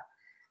November.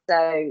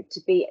 So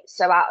to be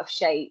so out of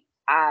shape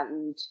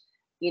and,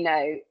 you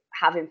know,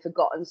 having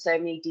forgotten so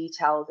many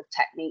details of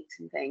techniques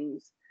and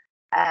things,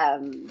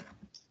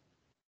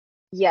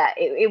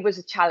 it was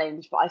a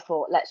challenge, but I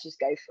thought, let's just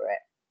go for it.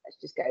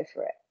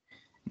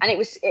 And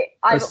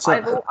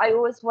I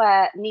always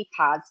wear knee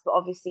pads, but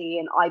obviously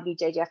in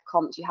IBJJF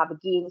comps, you have a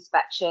gi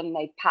inspection,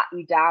 they pat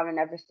you down and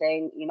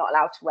everything. You're not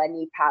allowed to wear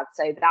knee pads.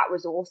 So that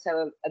was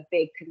also a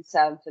big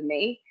concern for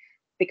me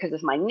because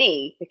of my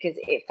knee, because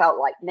it felt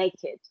like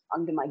naked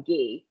under my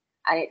gi.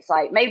 And it's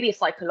like, maybe a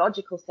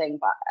psychological thing,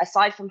 but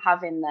aside from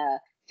having the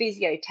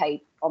physio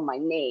tape on my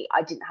knee,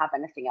 I didn't have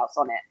anything else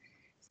on it.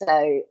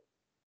 So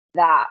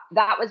that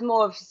was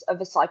more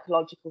of a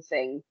psychological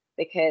thing,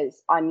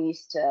 because I'm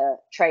used to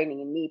training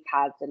in knee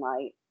pads and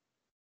I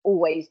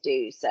always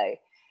do. So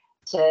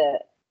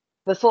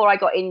before I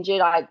got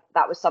injured,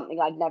 that was something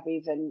I'd never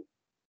even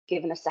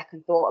given a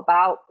second thought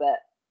about. But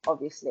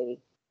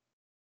obviously,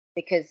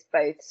 because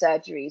both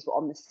surgeries were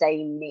on the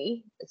same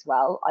knee as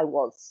well, I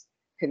was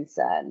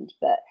concerned.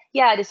 But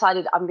yeah, I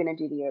decided I'm going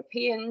to do the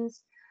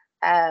Europeans.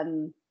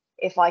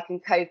 If I can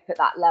cope at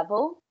that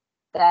level,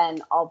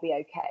 then I'll be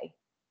okay.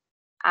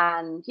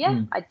 And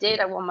I did.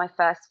 I won my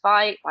first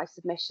fight by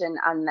submission,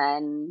 and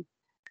then,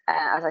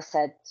 as I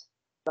said,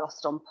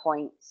 lost on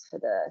points for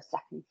the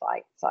second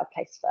fight, so I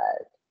placed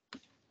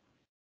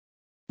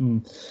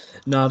third.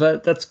 No,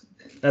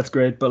 that's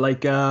great. But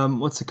like,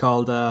 what's it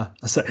called?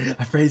 Sorry,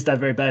 I phrased that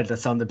very bad. That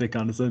sounded a bit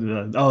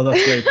condescending. Oh,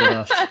 that's great.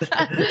 But,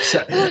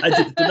 I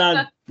did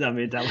not. I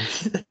mean, that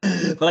was.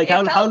 But like,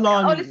 how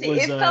long?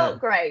 Honestly, it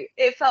felt great.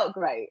 It felt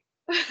great.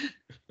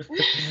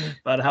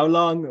 But how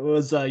long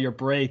was your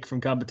break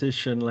from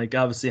competition? Like,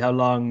 obviously, how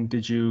long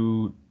did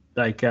you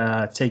like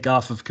take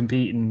off of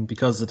competing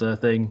because of the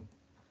thing?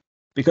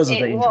 Because of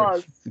the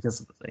injury?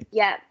 Because of the thing.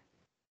 Yeah,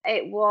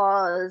 it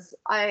was.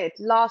 I had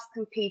last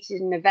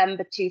competed in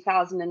November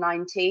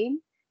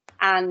 2019,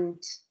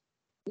 and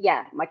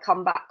my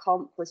comeback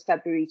comp was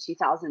February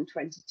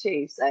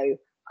 2022. So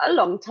a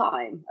long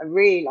time, a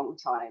really long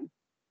time.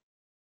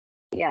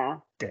 Yeah.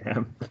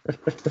 Damn.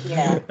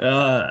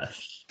 Yeah.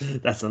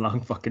 That's a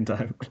long fucking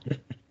time.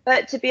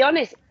 But to be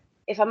honest,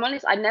 if I'm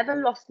honest, I never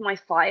lost my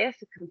fire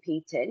for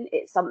competing.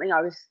 It's something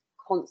I was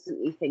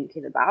constantly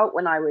thinking about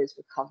when I was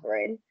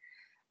recovering.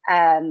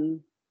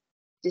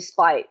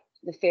 Despite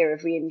the fear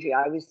of re-injury,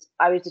 I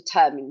was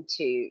determined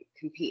to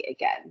compete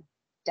again,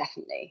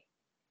 definitely.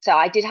 So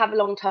I did have a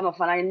long time off,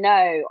 and I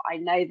know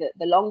that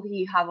the longer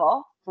you have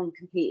off from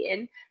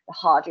competing, the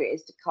harder it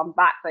is to come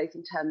back, both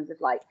in terms of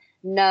like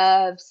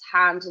nerves,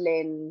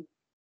 handling,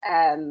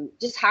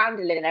 just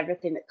handling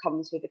everything that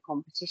comes with the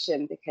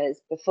competition. Because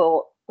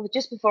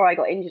just before I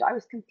got injured, I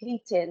was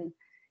competing,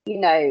 you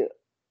know,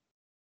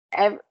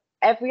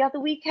 every other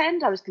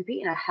weekend. I was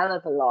competing a hell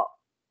of a lot.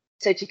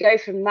 So to go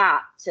from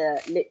that to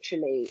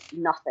literally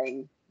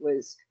nothing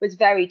was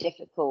very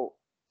difficult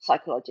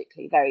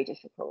psychologically, very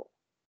difficult.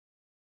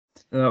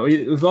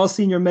 We've all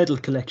seen your medal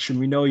collection.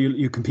 We know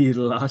you competed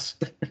a lot.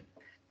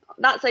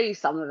 That's only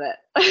some of it.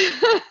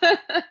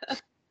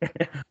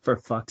 For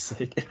fuck's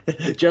sake.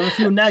 Do you have a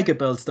few Naga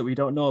belts that we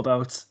don't know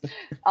about?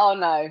 Oh,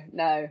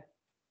 no,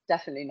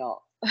 definitely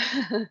not.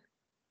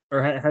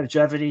 Or do you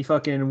have any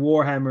fucking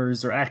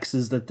Warhammers or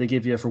axes that they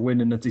give you for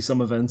winning at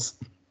some events?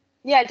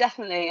 Yeah,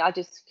 definitely. I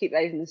just keep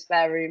those in the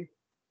spare room.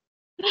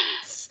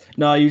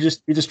 No, you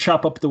just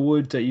chop up the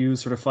wood that you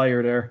sort of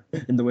fire there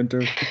in the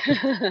winter.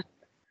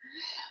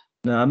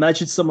 Now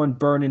imagine someone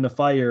burning a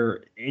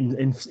fire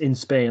in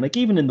Spain. Like,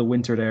 even in the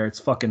winter there, it's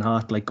fucking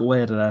hot. Like, go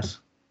ahead to that.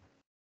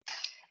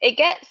 It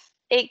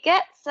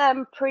gets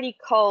pretty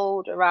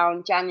cold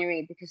around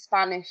January, because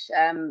Spanish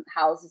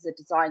houses are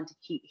designed to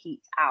keep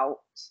heat out.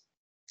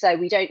 So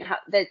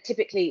they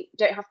typically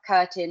don't have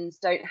curtains,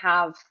 don't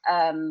have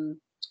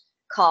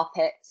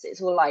carpets. It's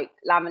all like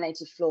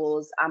laminated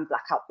floors and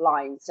blackout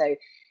blinds. So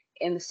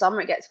in the summer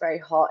it gets very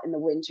hot. In the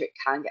winter it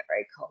can get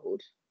very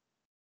cold.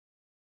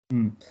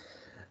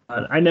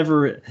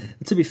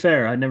 To be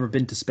fair, I've never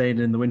been to Spain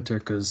in the winter,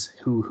 because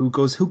who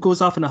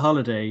goes off on a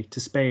holiday to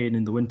Spain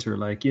in the winter?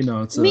 Like, you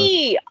know, it's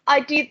me.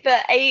 I do the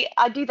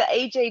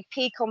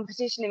AJP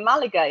competition in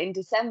Malaga in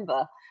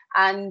December,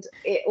 and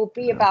it will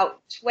be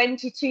about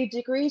 22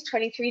 degrees,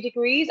 23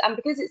 degrees, and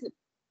because it's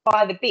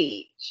by the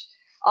beach,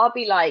 I'll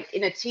be like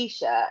in a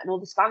t-shirt, and all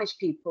the Spanish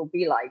people will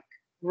be like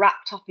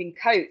wrapped up in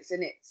coats,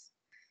 and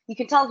you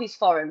can tell who's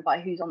foreign by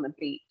who's on the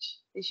beach.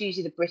 It's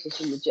usually the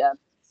British and the Germans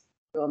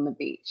who are on the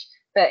beach.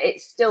 But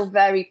it's still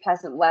very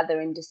pleasant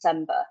weather in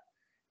December.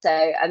 So,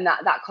 and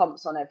that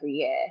comp's on every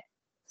year.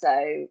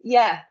 So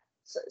yeah,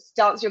 so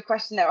to answer your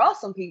question, there are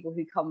some people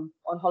who come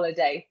on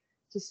holiday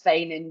to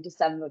Spain in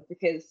December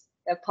because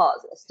their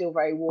parts are still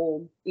very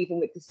warm, even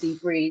with the sea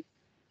breeze.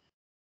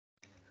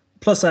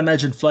 Plus, I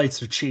imagine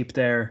flights are cheap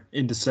there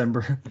in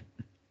December.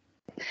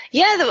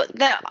 Yeah,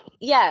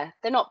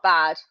 they're not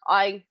bad.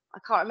 I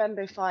can't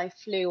remember if I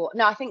flew or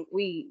no, I think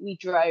we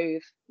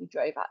drove. We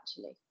drove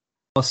actually.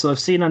 Also, I've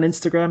seen on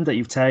Instagram that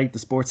you've tagged the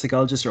sports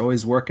psychologist you're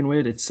always working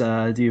with. It's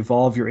the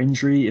Evolve Your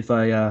Injury, if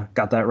I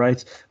got that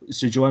right.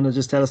 So, do you want to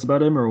just tell us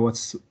about him, or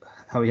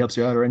how he helps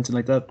you out, or anything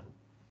like that?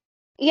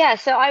 Yeah,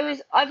 so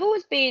I've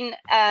always been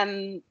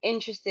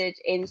interested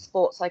in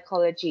sports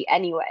psychology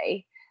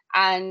anyway,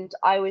 and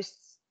I was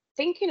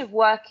thinking of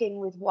working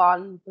with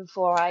one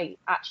before I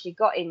actually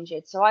got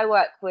injured. So I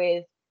work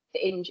with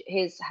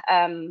his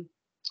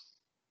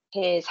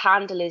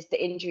handle is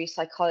the injury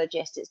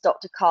psychologist. It's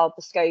Dr. Carl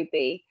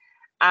Boscobi,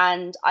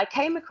 and I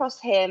came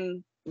across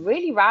him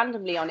really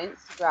randomly on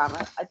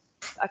Instagram.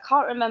 I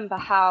can't remember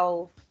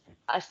how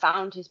I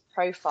found his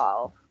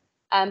profile,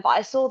 but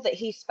I saw that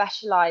he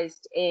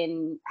specialized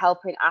in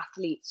helping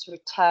athletes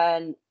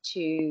return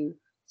to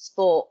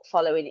sport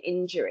following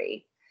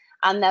injury.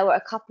 And there were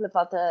a couple of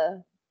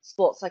other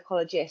sports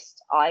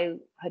psychologists I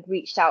had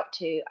reached out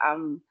to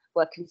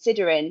were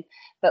considering.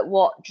 But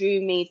what drew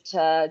me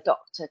to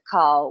Dr.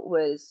 Carl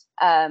was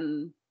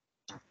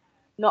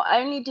not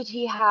only did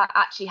he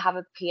actually have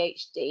a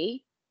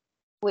PhD,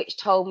 which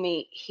told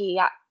me he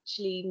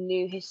actually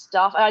knew his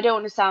stuff. And I don't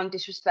want to sound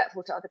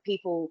disrespectful to other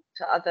people,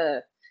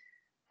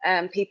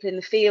 people in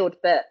the field,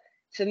 but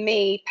for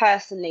me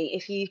personally,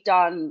 if you've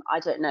done, I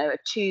don't know, a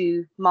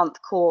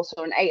 2-month course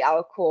or an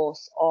 8-hour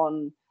course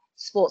on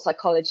sports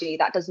psychology,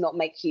 that does not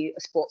make you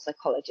a sports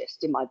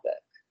psychologist in my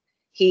book.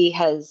 He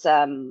has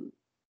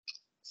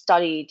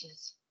studied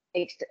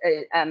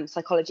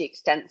psychology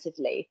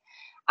extensively,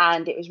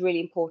 and it was really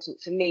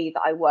important for me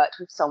that I worked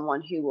with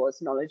someone who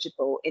was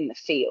knowledgeable in the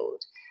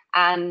field.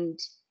 And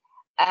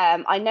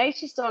I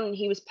noticed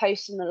he was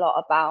posting a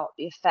lot about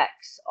the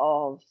effects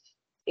of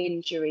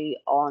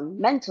injury on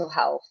mental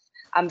health.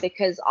 And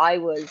because I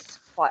was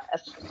quite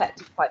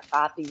affected quite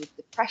badly with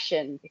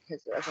depression,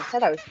 because as I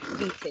said, I was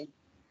competing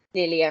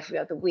nearly every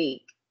other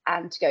week,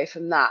 and to go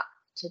from that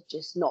to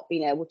just not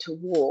being able to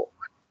walk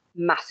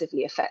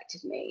massively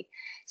affected me.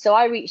 So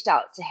I reached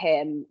out to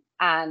him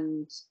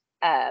and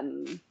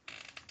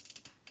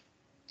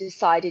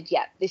decided,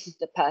 yeah, this is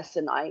the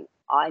person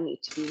I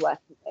need to be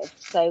working with.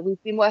 So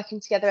we've been working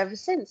together ever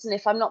since. And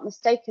if I'm not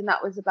mistaken,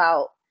 that was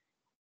about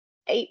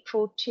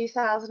April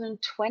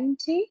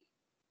 2020.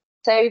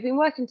 So we've been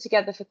working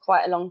together for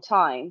quite a long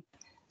time.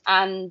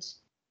 And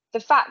the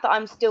fact that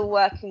I'm still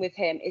working with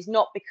him is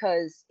not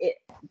because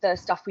the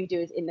stuff we do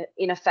is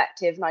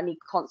ineffective and I need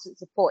constant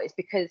support. It's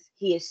because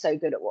he is so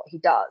good at what he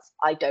does.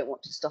 I don't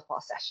want to stop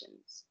our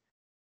sessions.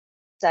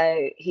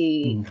 So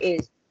he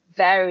is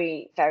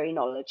very, very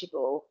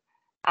knowledgeable.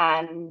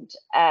 And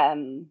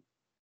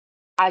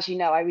as you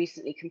know, I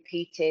recently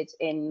competed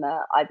in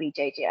the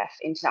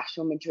IBJJF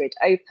International Madrid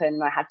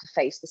Open. I had to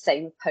face the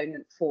same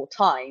opponent 4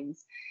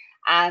 times.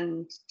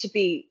 And to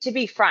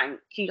be frank,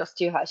 kudos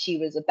to her, she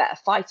was a better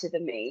fighter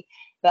than me.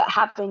 But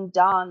having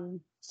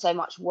done so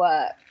much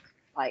work,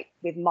 like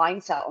with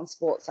mindset on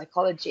sports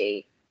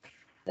psychology,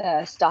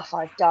 the stuff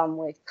I've done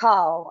with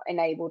Carl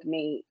enabled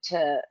me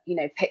to,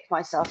 pick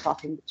myself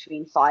up in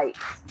between fights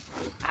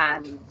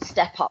and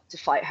step up to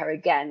fight her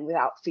again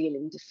without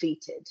feeling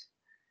defeated.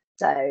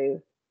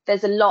 So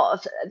there's a lot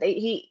of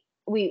the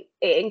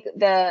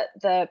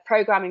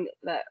programming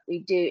that we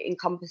do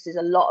encompasses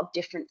a lot of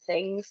different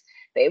things,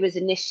 but it was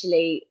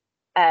initially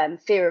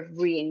fear of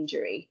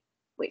re-injury,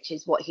 which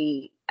is what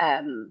he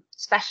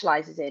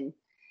specializes in,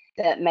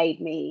 that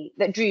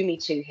drew me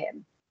to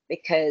him,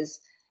 because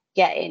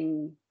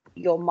getting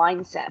your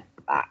mindset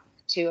back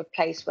to a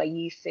place where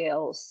you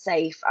feel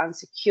safe and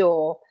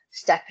secure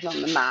stepping on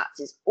the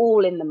mats is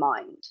all in the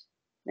mind.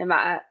 No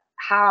matter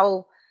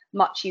how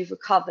much you've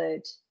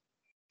recovered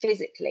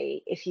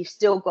physically, if you've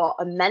still got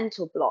a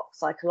mental block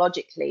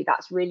psychologically,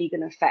 that's really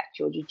going to affect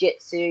your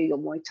jiu-jitsu, your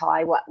Muay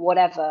Thai,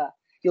 whatever,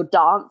 your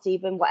dance,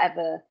 even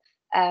whatever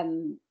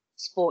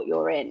sport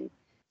you're in.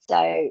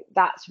 So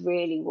that's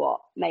really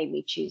what made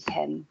me choose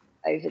him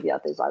over the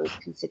others I was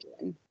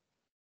considering.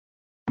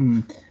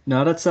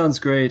 No, that sounds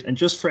great. And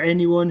just for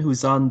anyone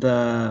who's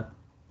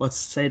let's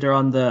say they're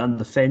on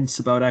the fence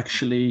about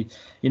actually,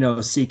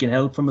 seeking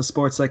help from a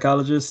sports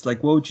psychologist,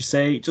 like what would you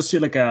say? Just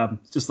like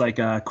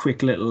a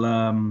quick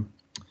little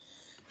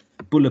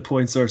bullet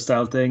point sort of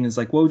style thing is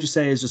like, what would you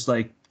say is just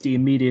like the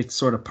immediate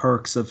sort of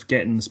perks of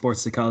getting a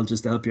sports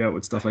psychologist to help you out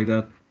with stuff like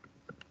that?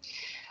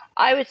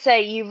 I would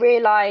say you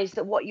realize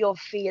that what you're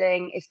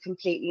feeling is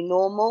completely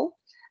normal,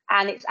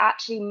 and it's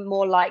actually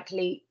more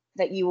likely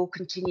that you will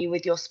continue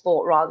with your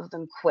sport rather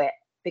than quit,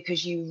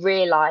 because you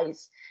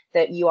realize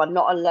that you are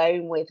not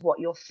alone with what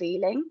you're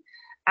feeling,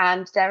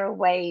 and there are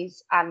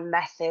ways and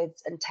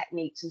methods and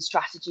techniques and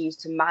strategies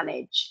to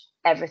manage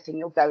everything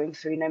you're going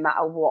through, no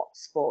matter what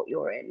sport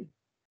you're in.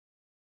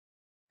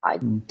 I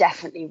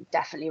definitely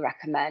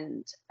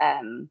recommend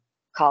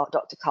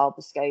Dr. Carl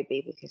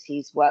Boscobi, because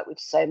he's worked with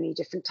so many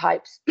different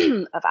types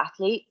of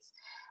athletes.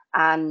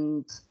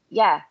 And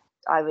yeah,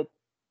 I would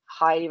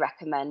highly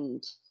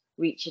recommend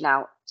reaching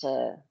out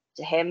to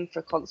to him for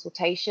a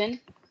consultation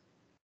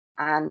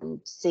and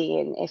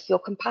seeing if you're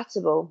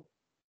compatible.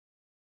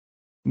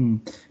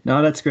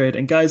 No, that's great.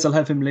 And guys, I'll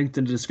have him linked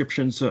in the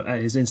description, so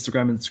his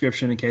Instagram in the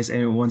description in case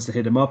anyone wants to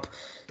hit him up.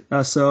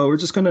 So we're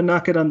just gonna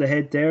knock it on the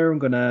head there. I'm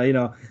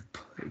gonna,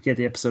 get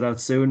the episode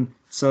out soon.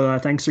 So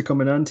thanks for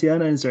coming on,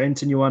 Tiana. Is there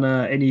anything you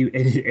wanna,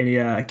 any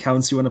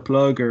accounts you wanna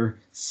plug, or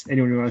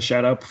anyone you wanna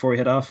shout out before we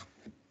head off?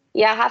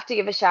 Yeah, I have to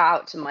give a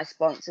shout out to my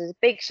sponsors. A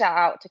big shout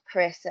out to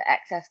Chris at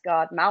XS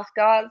Guard Mouth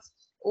Guards.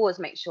 Always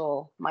make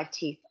sure my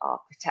teeth are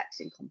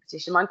protected in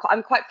competition.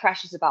 I'm quite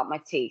precious about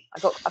my teeth.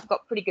 I've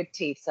got pretty good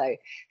teeth, so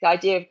the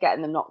idea of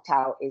getting them knocked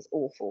out is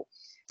awful.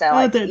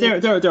 So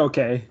they're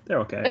okay. They're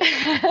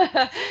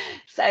okay.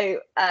 So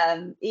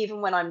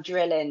even when I'm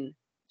drilling,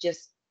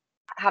 just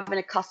having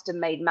a custom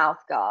made mouth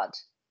guard,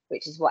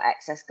 which is what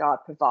XS Guard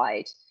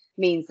provide,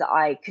 means that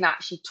I can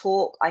actually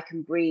talk, I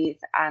can breathe,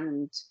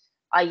 and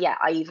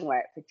I even wear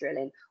it for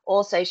drilling.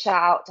 Also,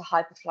 shout out to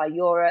Hyperfly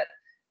Europe,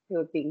 who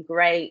have been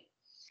great.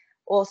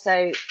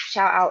 Also,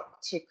 shout out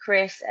to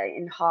Chris at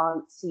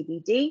Enhanced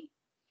CBD.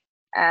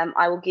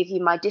 I will give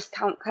you my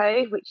discount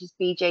code, which is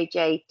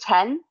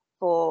BJJ10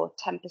 for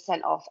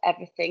 10% off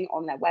everything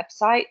on their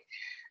website.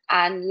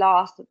 And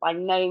last but by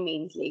no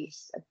means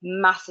least, a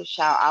massive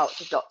shout out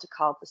to Dr.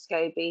 Carl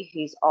Boscobi,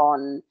 who's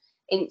on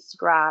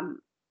Instagram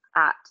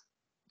at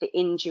The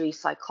Injury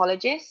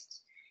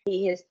Psychologist.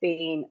 He has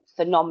been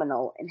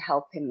phenomenal in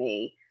helping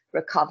me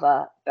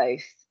recover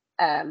both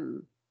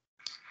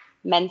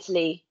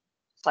mentally,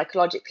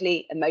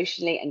 psychologically,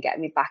 emotionally, and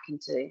getting me back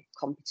into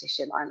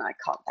competition. And I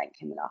can't thank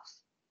him enough.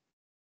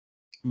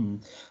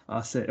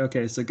 I'll say,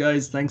 okay, so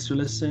guys, thanks for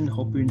listening.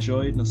 Hope you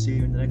enjoyed, and I'll see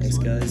you in the next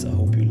one. Thanks, guys. I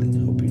hope you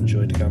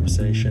enjoyed the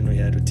conversation we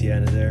had with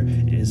Tiana there.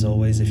 As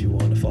always, if you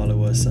want to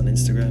follow us on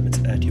Instagram, it's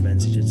at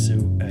Humanity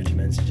Jiu-Jitsu, at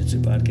Humanity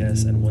Jiu-Jitsu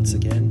Podcast. And once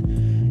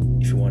again,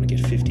 if you want to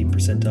get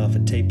 15% off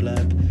at Tape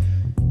Lab,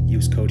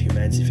 use code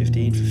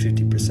Humanity15 for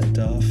 50%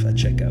 off at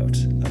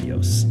checkout.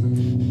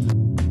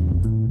 Adios.